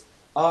goes,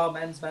 oh,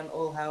 men's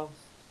mental health.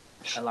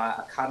 And, like,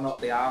 I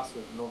cannot be arsed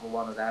with another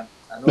one of them.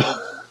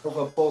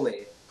 Another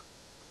bully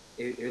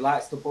who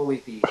likes to bully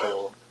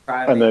people,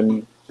 try and make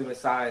people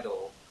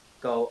suicidal,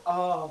 go,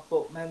 oh,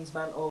 but men's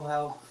mental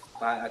health.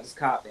 Like, I just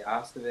can't be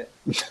arsed with it.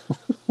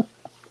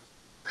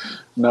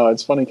 No,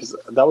 it's funny because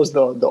that was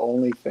the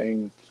only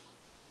thing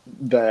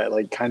that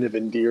like kind of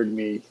endeared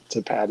me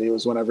to Paddy,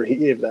 was whenever he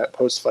gave that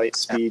post-fight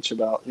speech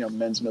about, you know,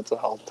 men's mental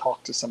health,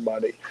 talk to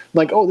somebody. I'm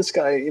like, oh, this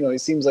guy, you know, he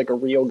seems like a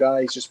real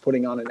guy. He's just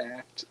putting on an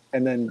act.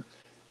 And then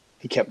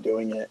he kept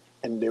doing it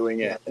and doing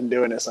it and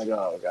doing it. It's like,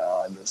 oh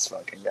God, this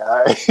fucking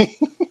guy.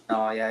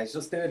 Oh yeah, he's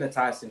just doing the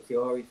Tyson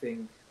Fury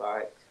thing,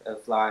 like,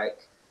 of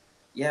like,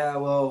 yeah,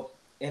 well,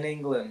 in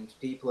England,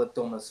 people are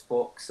dumb as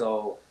fuck,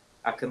 so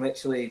I can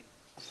literally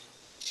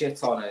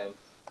shit on him,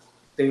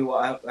 do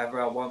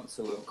whatever I want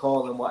to him,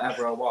 call him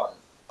whatever I want,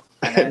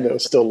 and then they'll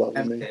still love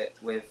me. It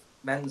with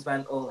men's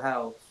mental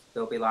health,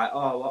 they'll be like,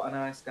 oh, what a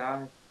nice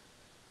guy.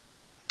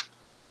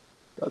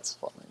 That's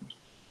funny.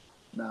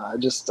 Nah,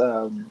 just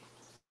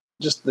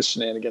the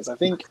shenanigans. I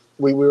think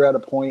we were at a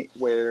point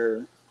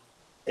where,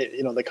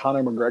 you know, the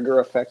Conor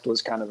McGregor effect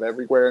was kind of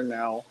everywhere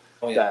now.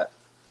 That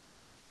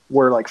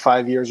we're like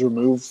 5 years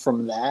removed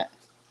from that.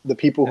 The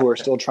people who are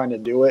still trying to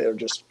do it are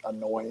just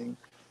annoying.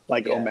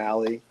 Like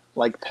O'Malley,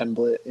 like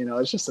Pimblett, you know,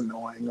 it's just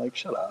annoying. Like,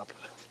 shut up.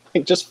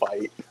 Like, just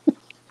fight.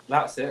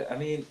 That's it. I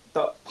mean,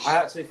 I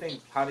actually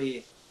think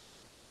Paddy's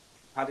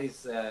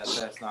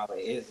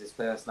personality is his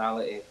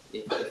personality,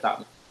 if that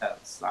makes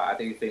sense. Like, I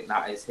do think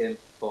that is him.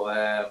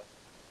 But,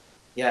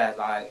 yeah,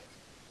 like,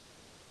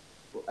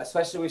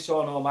 especially with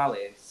Sean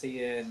O'Malley,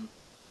 seeing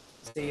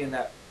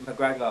that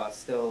McGregor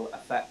still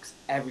affects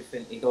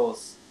everything he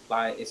does.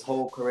 Like, his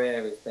whole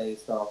career is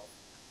based off,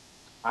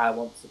 I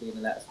want to be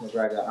the next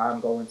McGregor. I'm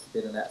going to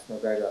be the next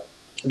McGregor.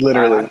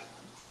 Literally.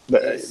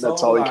 That's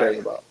all he cares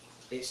about.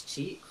 It's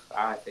cheap,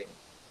 I think.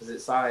 Because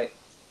it's like,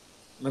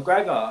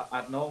 McGregor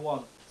had no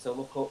one to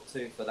look up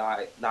to for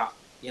that.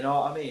 You know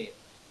what I mean?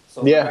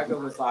 So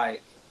McGregor was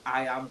like,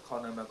 I am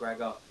Conor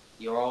McGregor.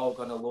 You're all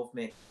going to love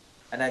me.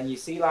 And then you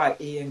see, like,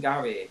 Ian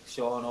Gary,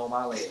 Sean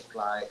O'Malley,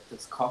 like,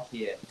 just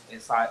copy it.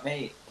 It's like,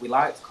 mate, we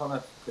liked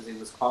Conor because he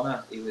was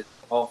Conor. He was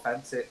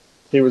authentic.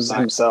 He was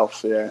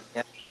himself, yeah.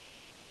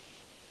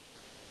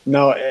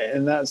 No,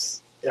 and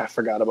that's... I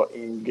forgot about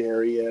Ian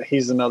Gary. Yeah,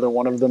 he's another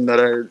one of them that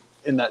are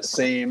in that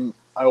same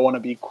I want to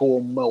be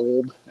cool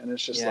mold. And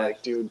it's just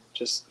like, dude,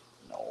 just...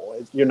 No,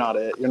 you're not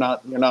it. You're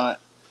not... You're not...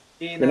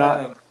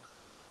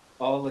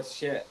 all the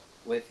shit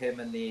with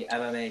him and the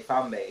MMA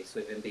fan base,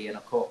 with him being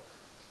a cook.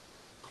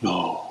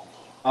 No.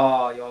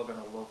 Oh, you're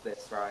gonna love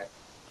this, right?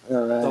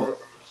 All right. So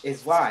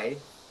his wife,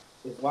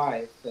 she's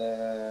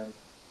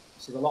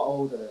a lot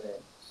older than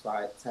him. She's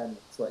like 10,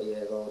 20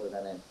 years older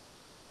than him.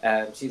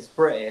 She's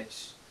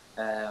British,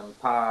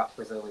 part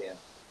Brazilian.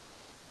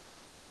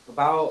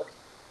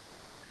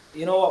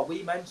 You know what?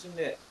 We mentioned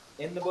it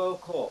in the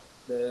World Cup,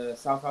 the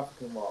South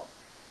African one.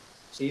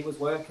 She was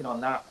working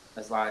on that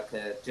as like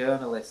a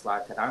journalist,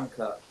 like an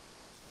anchor.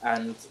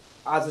 And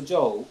as a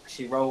joke,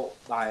 she wrote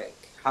like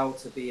how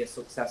to be a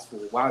successful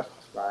wag,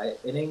 right?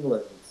 In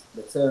England,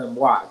 the term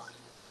wag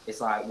is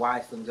like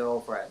wife and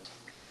girlfriend,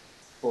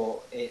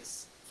 but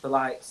it's for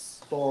like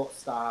sports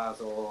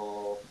stars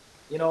or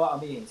you know what I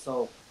mean?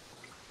 So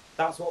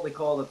that's what we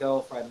call the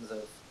girlfriends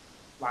of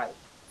like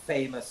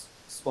famous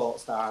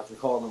sports stars. We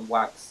call them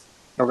wags.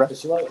 Okay. So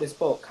she wrote this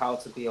book, How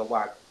to Be a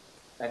Wag,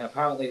 and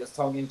apparently it's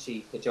tongue in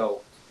cheek, a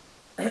joke.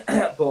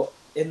 But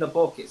in the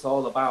book, it's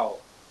all about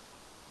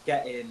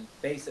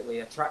basically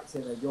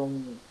attracting a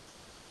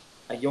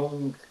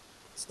young,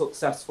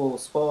 successful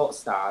sports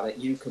star that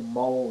you can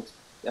mold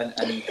and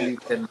you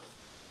can,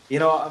 you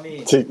know what I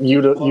mean? To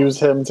use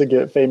him to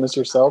get famous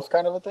yourself,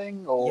 kind of a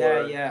thing,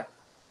 or Yeah.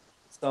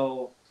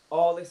 So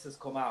all this has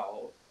come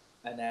out,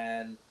 and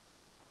then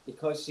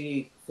because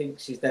she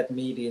thinks she's dead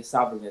media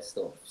savvy and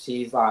stuff,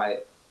 she's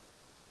like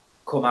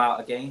come out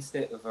against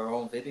it with her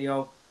own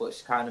video, but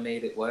she kind of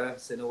made it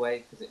worse in a way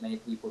because it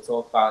made people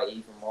talk about it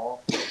even more.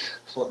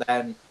 But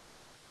then,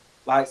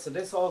 like, so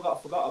this all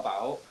got forgot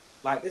about.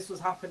 Like, this was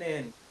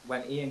happening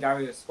when Ian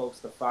Gary was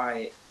supposed to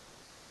fight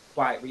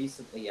quite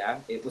recently, yeah?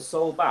 It was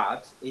so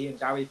bad, Ian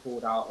Gary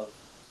pulled out of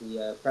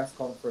the press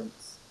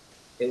conference.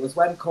 It was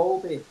when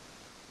Colby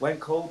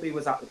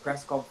was at the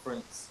press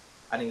conference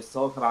and he was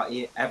talking about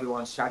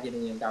everyone shagging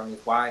Ian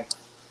Gary's wife.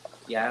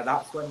 Yeah,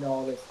 that's when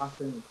all this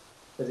happened.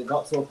 Because it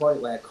got to a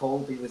point where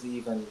Colby was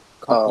even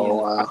copying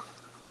wow.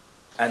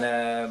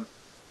 And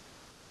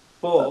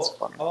but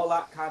all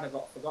that kind of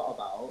got forgot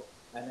about.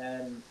 And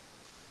then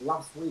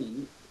last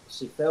week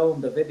she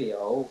filmed a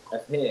video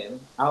of him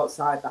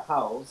outside the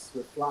house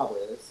with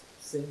flowers,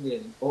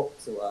 singing up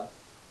to her,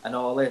 and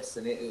all this.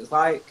 And it was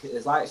like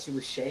she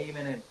was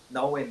shaming him,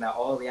 knowing that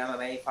all the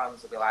MMA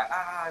fans would be like,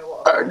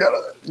 what? I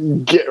gotta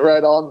get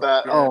right on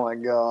that. Yeah. Oh my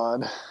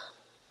god,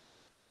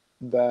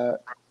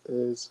 that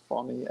is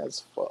funny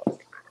as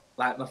fuck.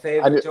 Like my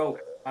favorite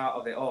joke out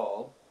of it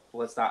all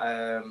was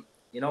that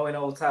in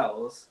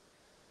hotels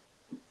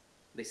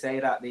they say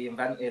that they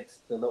invented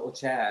the little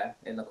chair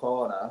in the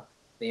corner.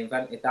 They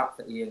invented that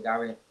for Ian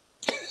Gary.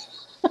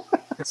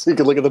 So you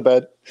can look at the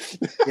bed.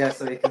 Yeah,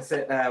 so you can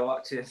sit there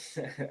watching.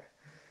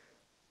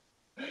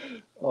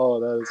 Oh,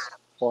 that is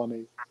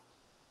funny.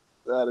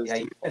 That is. Yeah,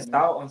 you missed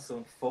out on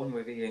some fun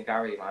with Ian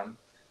Gary, man.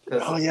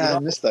 Oh yeah, I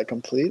missed that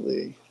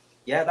completely.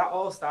 Yeah, that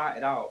all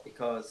started out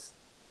because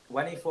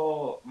when he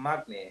fought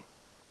Magny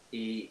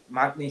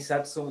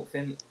said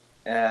something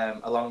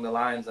along the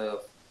lines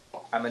of,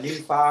 I'm a new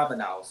father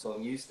now, so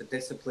I'm used to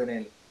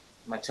disciplining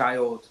my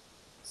child.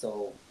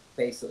 So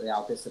basically,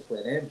 I'll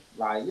discipline him.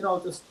 Like,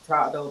 just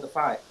try to build a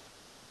fight.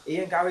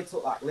 Ian Gary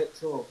took that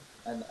literal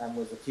and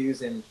was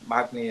accusing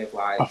Magny of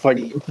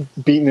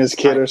beating his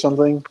kid or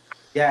something.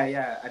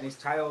 Yeah. And his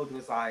child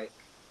was like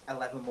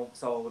 11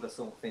 months old or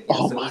something. Yeah,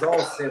 so it was all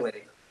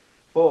silly.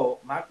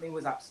 But Magny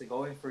was actually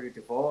going through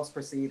divorce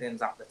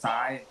proceedings at the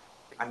time.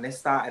 And this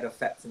started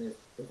affecting his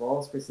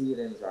divorce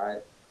proceedings,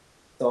 right?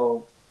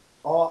 So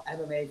all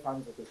MMA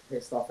fans were just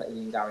pissed off at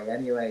Ian Gary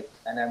anyway.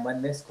 And then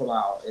when this come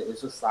out, it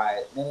was just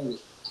like,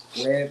 mate,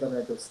 we're going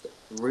to just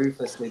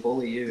ruthlessly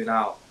bully you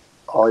now.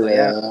 Oh, so,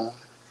 yeah.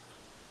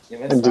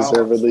 And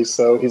deservedly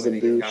so. He's a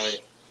douche. Gary.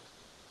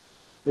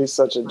 He's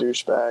such a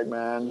douchebag,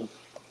 man.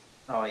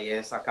 Oh,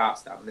 yes, I can't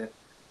stand him.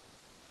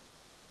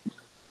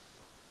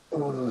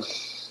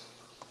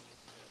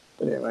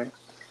 Anyway.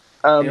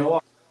 You know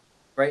what?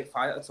 Great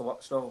fighter to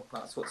watch, though.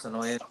 That's what's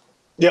annoying.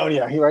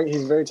 Yeah,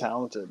 he's very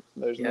talented.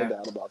 There's no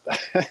doubt about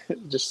that.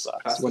 It just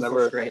sucks. That's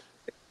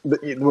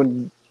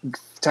when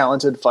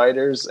talented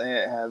fighters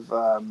have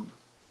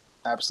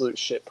absolute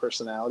shit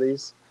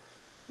personalities.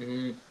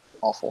 Mm-hmm.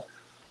 Awful.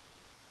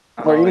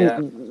 Or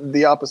even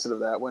the opposite of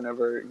that,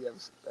 whenever you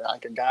have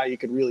like a guy you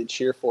could really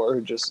cheer for who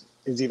just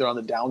is either on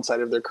the downside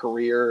of their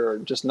career or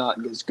just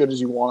not as good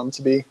as you want them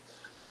to be,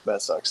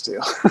 that sucks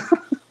too.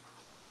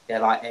 Yeah,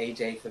 like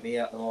AJ for me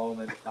at the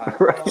moment. Like,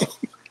 right.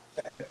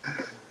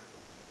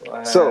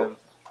 So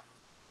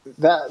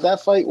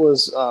that fight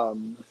was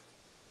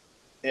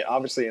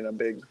obviously in a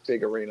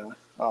big arena,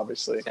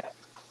 obviously. Yeah.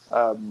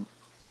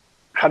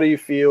 How do you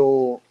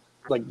feel?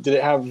 Like, did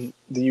it have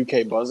the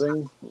UK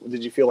buzzing?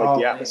 Did you feel like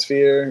the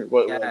atmosphere?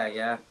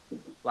 Yeah.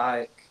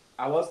 Like,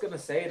 I was going to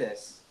say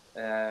this.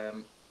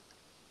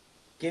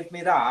 Give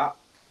me that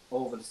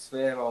over the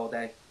Sphere all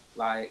day.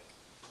 Like,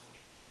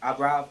 I'd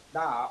rather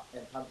that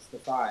enhance the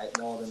fight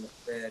more than the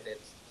Sphere did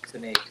to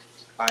me.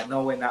 Like,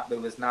 knowing that there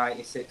was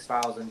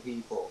 96,000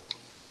 people.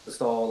 Just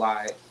all,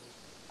 like...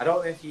 I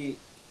don't know if you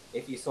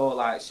saw,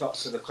 like,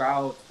 shots of the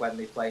crowd when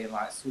they play in,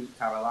 like, Sweet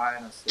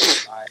Carolina and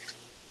stuff, like...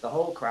 The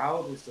whole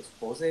crowd was just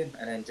buzzing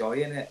and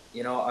enjoying it,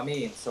 you know what I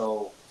mean?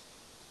 So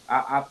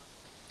I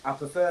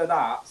prefer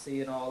that,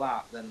 seeing all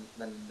that, than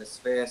the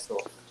Sphere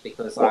stuff,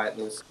 because like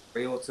there was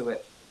real to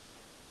it.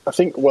 I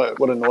think what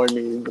annoyed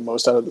me the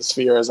most out of the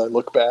Sphere as I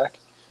look back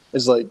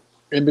is like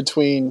in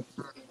between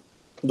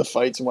the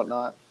fights and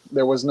whatnot,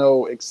 there was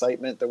no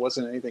excitement. There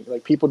wasn't anything.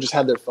 Like people just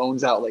had their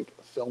phones out, like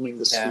filming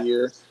the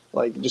Sphere,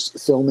 like just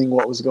filming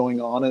what was going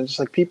on, and it's just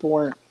like people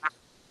weren't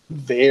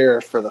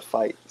there for the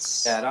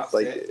fights. Yeah, that's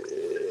like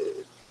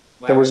it.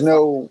 There was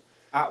no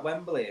at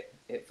Wembley.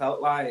 It felt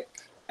like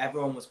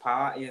everyone was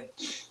partying.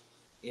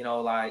 You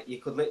know, like you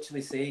could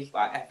literally see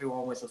like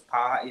everyone was just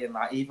partying.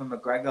 Like even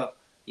McGregor,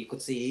 you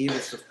could see he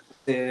was just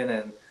in,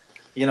 and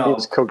you know he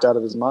was coked out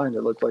of his mind.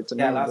 It looked like to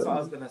me. Yeah, that's what I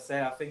was gonna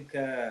say. I think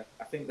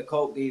the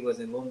coke dealers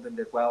in London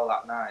did well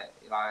that night,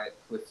 like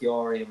with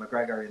Fury and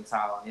McGregor in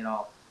town. You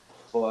know,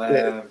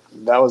 but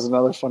that was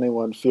another funny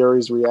one.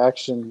 Fury's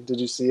reaction. Did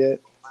you see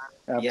it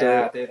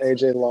after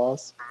AJ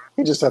lost?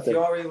 He just had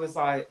Fury was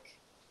like,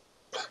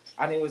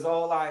 and it was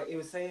all like he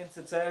was saying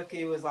to Turkey,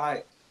 he was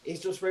like,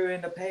 he's just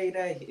ruined the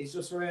payday. He's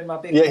just ruined my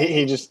big. Yeah,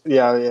 he just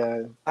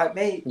Like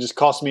mate, it just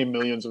cost me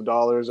millions of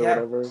dollars or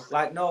whatever.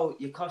 Like no,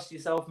 you cost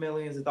yourself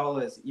millions of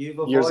dollars. You've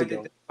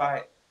avoided the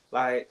fight.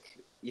 Like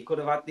you could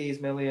have had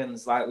these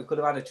millions. Like we could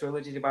have had a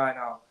trilogy by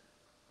now.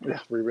 Yeah,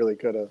 we really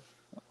could have.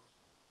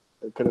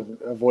 It could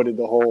have avoided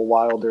the whole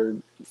Wilder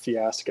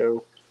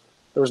fiasco.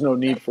 There was no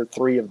need for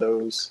 3 of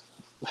those.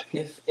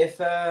 If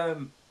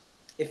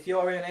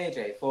Fury and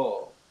AJ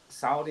fought,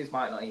 Saudis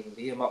might not even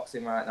be in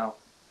boxing right now.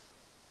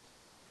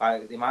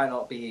 Like they might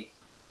not be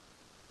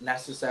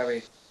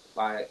necessary.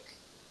 Like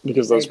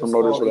because those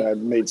promoters would have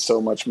made so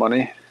much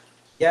money.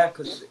 Yeah,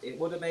 because it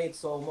would have made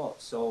so much.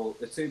 So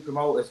the 2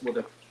 promoters would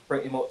have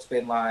pretty much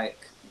been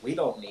like, we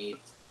don't need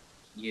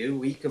you.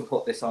 We can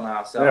put this on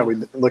ourselves.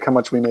 Yeah, look how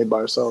much we made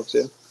by ourselves.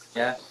 Yeah.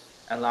 Yeah,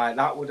 and like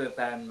that would have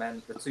then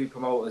meant the 2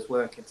 promoters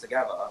working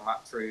together,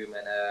 Matchroom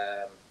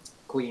and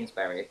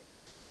Queensberry.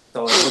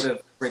 So it would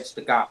have bridged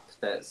the gap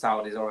that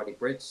Saudi's already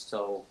bridged.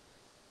 So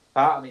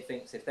part of me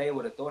thinks if they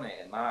would have done it,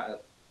 it might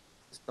have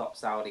stopped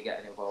Saudi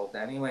getting involved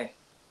anyway.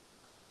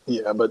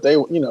 Yeah, but they,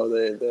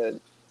 that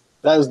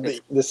was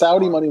the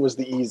Saudi money was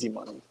the easy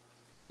money.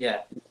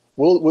 Yeah.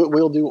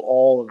 We'll do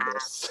all of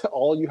this.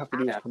 All you have to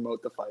do is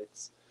promote the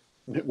fights.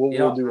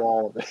 We'll do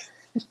all of it.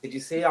 Did you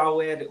see how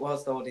weird it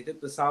was though? They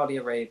did the Saudi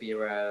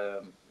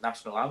Arabia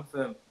national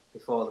anthem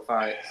before the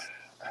fights.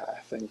 I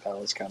think that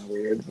was kind of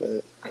weird,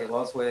 but it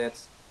was weird.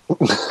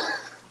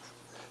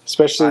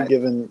 Especially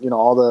given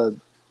all the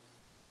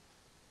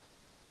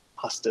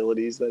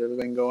hostilities that have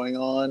been going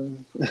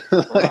on.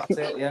 Well, that's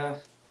it, yeah.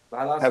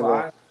 That's have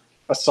why.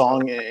 A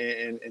song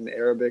in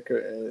Arabic,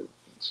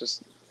 it's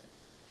just.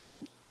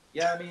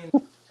 Yeah, I mean,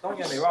 don't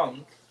get me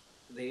wrong,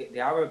 the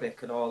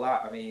Arabic and all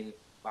that. I mean,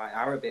 like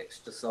Arabic's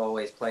just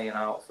always playing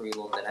out through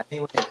London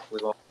anyway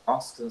with all the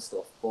mosques and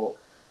stuff. But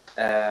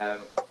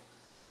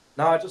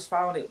no, I just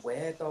found it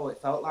weird though. It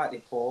felt like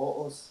they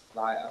bought us.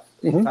 Like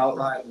it felt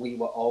like we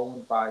were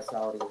owned by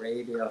Saudi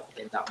Arabia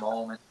in that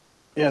moment.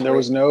 Yeah, there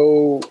was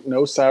no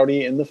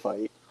Saudi in the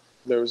fight.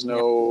 There was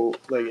no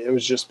it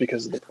was just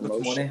because of the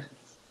promotion. Money.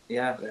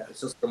 Yeah,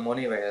 it's just the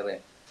money really.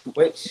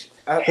 Which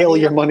hail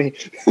your money.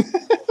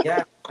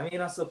 Yeah, I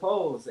mean, I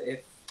suppose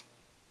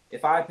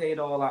if I paid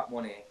all that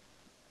money,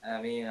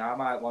 I mean, I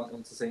might want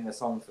them to sing a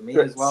song for me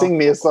as well. Sing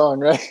me a song,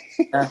 right?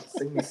 Yeah,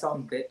 sing me a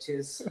song,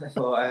 bitches.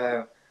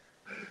 But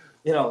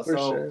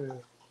sure.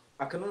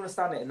 I can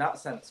understand it in that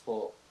sense,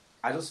 but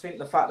I just think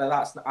the fact that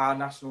that's our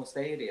national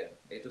stadium,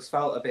 it just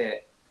felt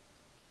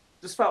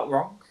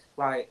wrong.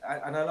 Like,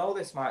 and I know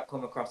this might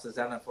come across as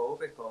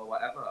xenophobic or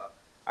whatever.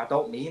 I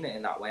don't mean it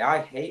in that way. I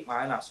hate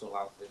my national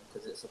anthem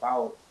because it's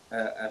about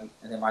an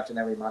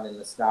imaginary man in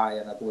the sky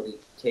and a bloody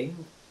king.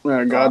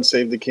 God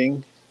save the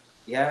king.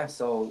 Yeah,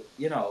 so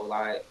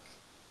like,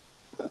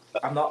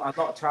 I'm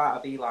not trying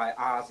to be like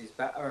ours is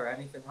better or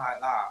anything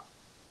like that,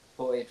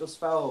 but it just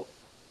felt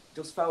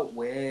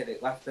weird.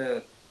 It left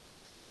a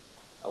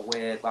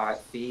weird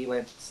like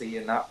feeling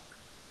seeing that.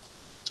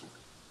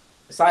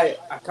 It's like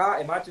I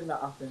can't imagine that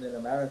happening in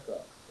America.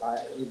 Like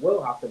it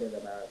will happen in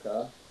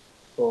America,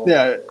 but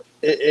yeah,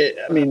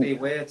 I mean, it'd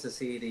be weird to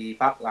see the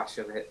backlash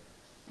of it.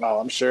 Oh,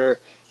 I'm sure.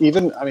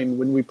 Even, I mean,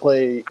 when we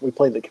play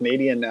the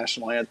Canadian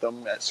national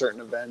anthem at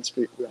certain events,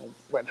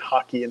 when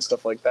hockey and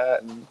stuff like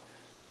that, and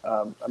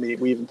I mean,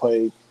 we even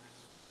play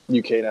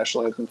UK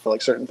national anthem for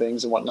like certain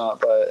things and whatnot.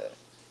 But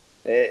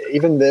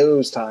even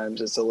those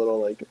times, it's a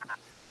little like,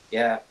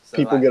 yeah, so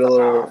people get a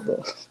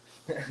little.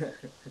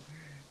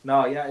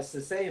 No, yeah, it's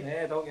the same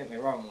here. Don't get me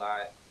wrong.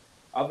 Like,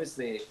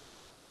 obviously,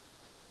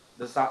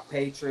 there's that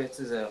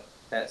patriotism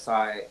that's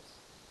like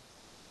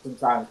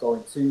sometimes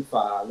going too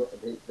far,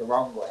 the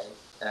wrong way.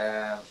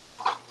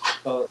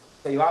 So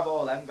you have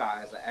all them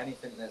guys that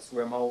anything that's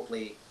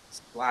remotely,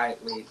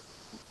 slightly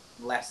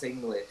less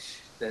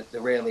English that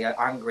they're really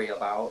angry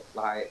about.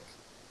 Like,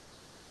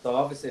 so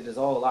obviously there's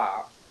all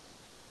that.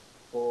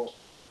 But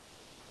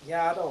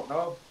yeah, I don't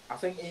know. I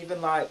think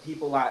even like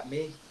people like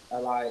me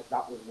are like,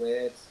 that was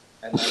weird.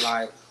 And then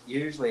like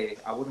usually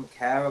I wouldn't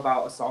care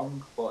about a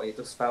song, but it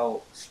just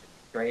felt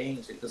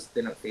strange. It just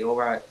didn't feel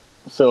right.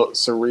 Felt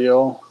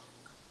surreal.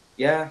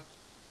 Yeah.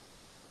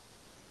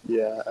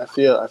 Yeah, I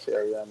feel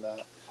you on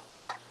that.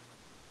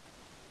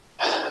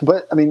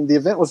 But I mean, the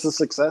event was a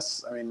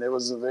success. I mean, it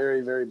was a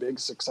very, very big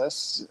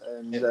success,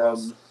 and It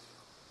was.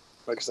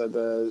 like I said,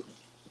 the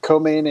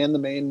co-main and the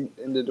main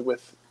ended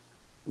with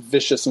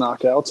vicious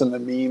knockouts, and the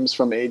memes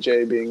from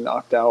AJ being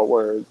knocked out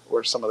were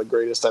some of the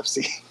greatest I've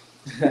seen.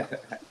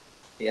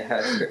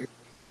 Yeah,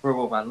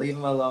 brutal, man. Leave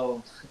him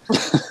alone.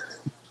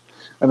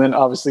 And then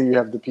obviously you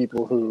have the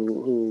people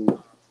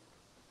who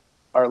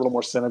are a little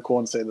more cynical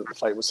and say that the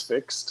fight was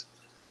fixed.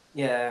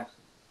 Yeah.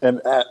 And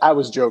I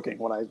was joking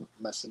when I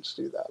messaged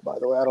you that, by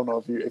the way. I don't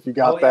know if you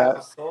got Yeah,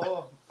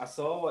 that. I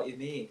saw what you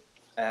mean.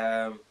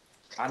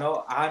 I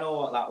know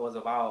what that was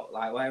about.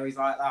 Like where he's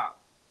like that.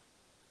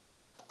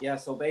 Yeah,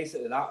 so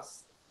basically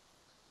that's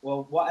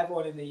what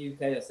everyone in the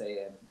UK are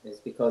saying is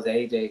because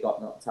AJ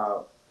got knocked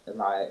out, and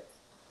like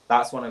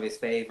that's one of his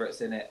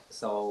favourites in it.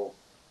 So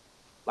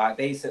like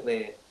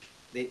basically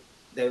they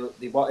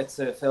wanted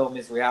to film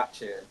his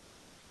reaction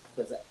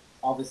because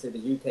obviously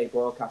the UK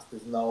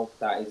broadcasters know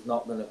that he's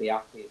not going to be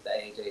happy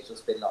that AJ's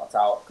just been knocked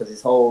out because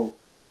his whole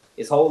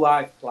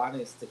life plan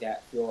is to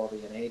get Fury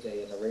and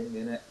AJ in the ring,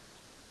 innit?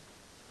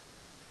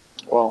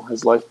 Well,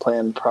 his life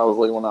plan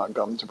probably will not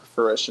come to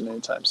fruition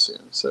anytime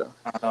soon. So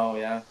I know,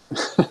 yeah.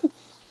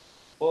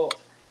 But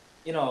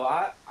you know,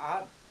 I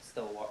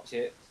still watch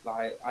it.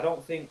 Like I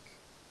don't think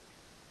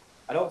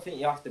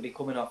you have to be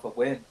coming off a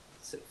win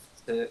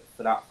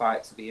for that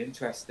fight to be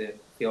interesting.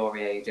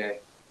 Fury AJ.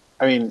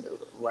 I mean,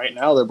 right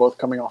now they're both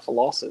coming off of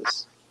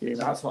losses. You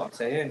know? That's what I'm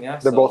saying. Yeah,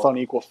 they're both on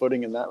equal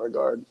footing in that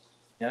regard.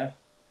 Yeah,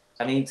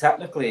 I mean,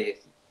 technically,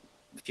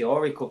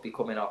 Fury could be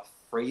coming off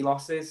 3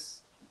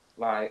 losses,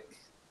 like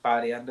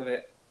by the end of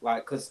it.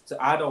 Like, because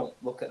I don't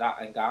look at that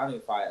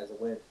Ngannou fight as a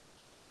win.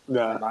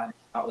 Yeah,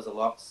 that was a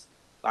loss.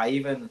 Like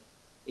even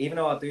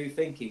though I do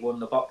think he won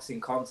the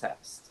boxing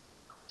contest,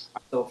 I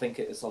still think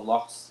it was a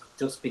loss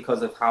just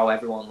because of how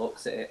everyone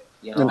looks at it.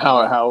 You know, and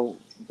how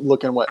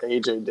looking what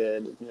AJ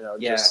did, you know,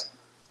 yeah.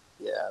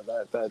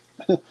 That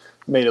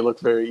made it look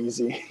very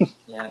easy.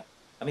 Yeah,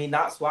 I mean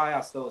that's why I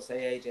still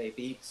say AJ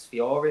beats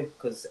Fury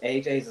because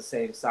AJ's the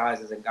same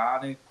size as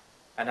Ngannou,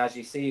 and as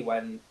you see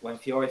when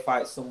Fury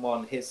fights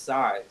someone his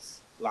size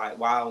like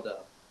Wilder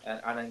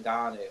and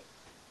Ngannou,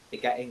 they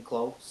get in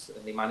close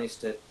and they manage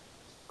to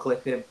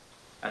clip him,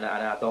 and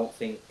I don't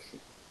think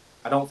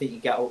you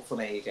get up from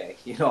AJ.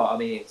 You know what I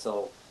mean?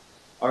 So,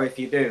 or if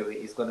you do,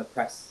 he's going to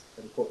press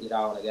and put you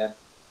down again.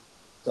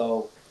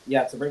 So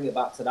yeah, to bring it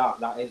back to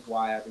that is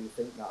why I do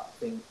think that. I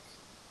think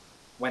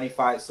when he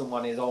fights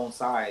someone his own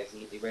size,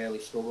 he really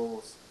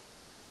struggles.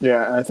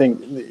 Yeah, and I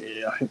think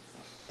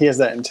he has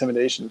that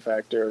intimidation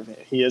factor.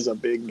 He is a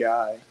big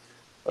guy,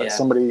 but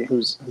somebody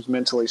who's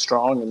mentally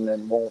strong and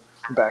then won't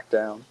back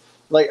down.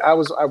 Like I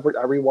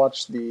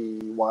rewatched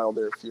the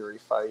Wilder Fury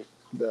fight,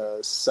 the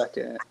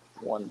second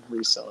one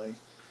recently,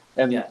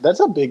 and that's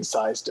a big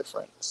size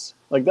difference.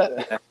 Like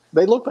that,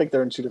 they look like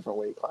they're in 2 different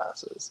weight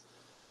classes.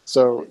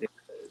 So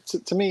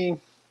to me,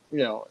 you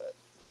know,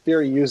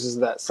 Fury uses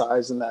that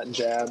size and that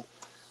jab,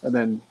 and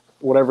then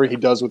whatever he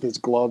does with his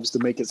gloves to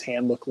make his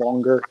hand look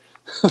longer.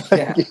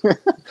 Where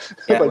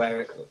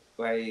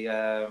he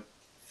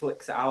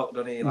flicks it out,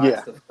 doesn't he? He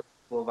likes to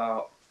glove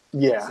out.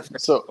 Yeah,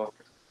 so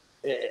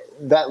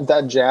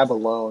that jab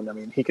alone, I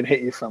mean, he can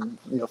hit you from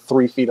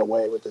 3 feet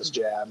away with this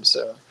jab.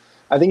 So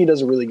I think he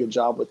does a really good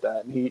job with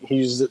that, and he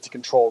uses it to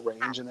control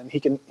range, and then he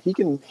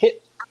can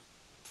hit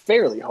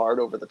fairly hard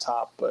over the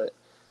top. But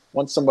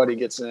once somebody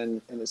gets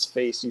in his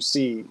face, you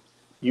see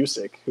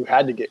Usyk, who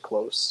had to get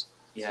close.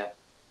 Yeah,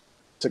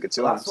 took it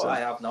to him. That's what I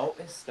have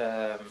noticed.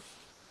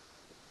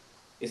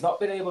 He's not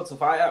been able to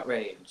fight at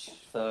range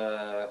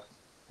for,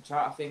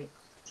 I think,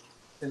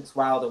 since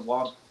Wilder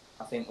won.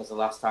 I think was the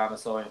last time I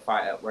saw him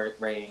fight at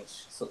range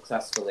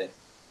successfully.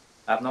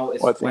 I've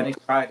noticed when he's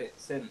tried it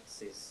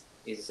since,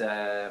 he's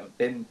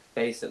been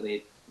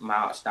basically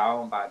marched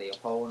down by the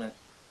opponent.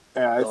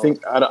 Yeah, I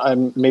think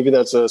maybe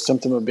that's a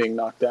symptom of being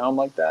knocked down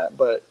like that.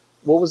 But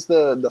what was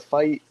the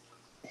fight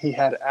he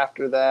had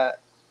after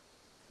that,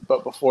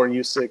 but before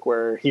Usyk,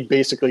 where he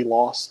basically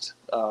lost?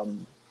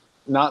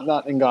 Not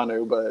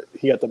Ngannou, but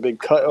he got the big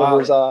cut over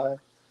his eye.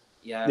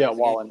 Yeah,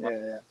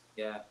 Wallen.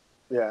 Yeah.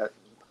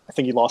 I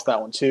think he lost that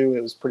one too.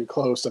 It was pretty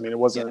close. I mean, it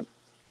wasn't,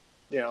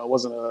 it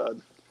wasn't a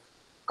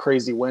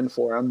crazy win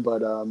for him, but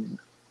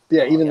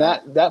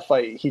that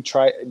fight, he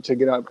tried to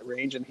get out of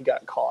range and he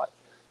got caught.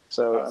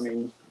 So, I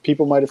mean,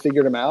 people might have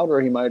figured him out,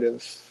 or he might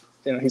have,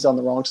 he's on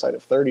the wrong side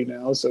of 30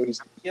 now, so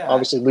he's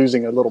obviously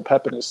losing a little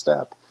pep in his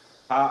step.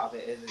 Part of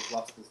it is he's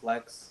lost his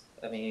legs.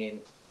 I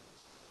mean,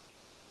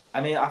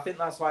 I think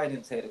that's why he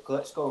didn't take the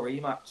Klitschko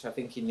rematch. I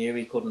think he knew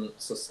he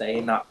couldn't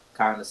sustain that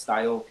kind of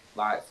style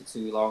for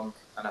too long,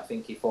 and I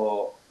think he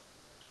thought,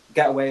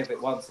 get away with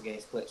it once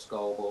against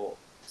Klitschko, but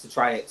to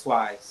try it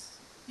twice,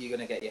 you're going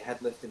to get your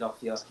head lifted off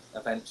you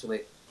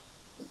eventually.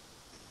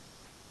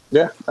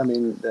 Yeah, I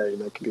mean,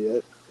 that could be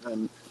it.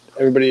 And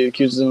everybody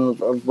accuses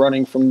him of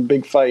running from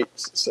big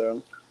fights,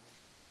 so.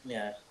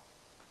 Yeah.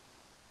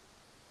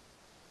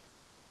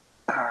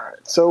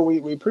 So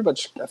we pretty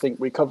much, I think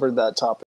we covered that topic.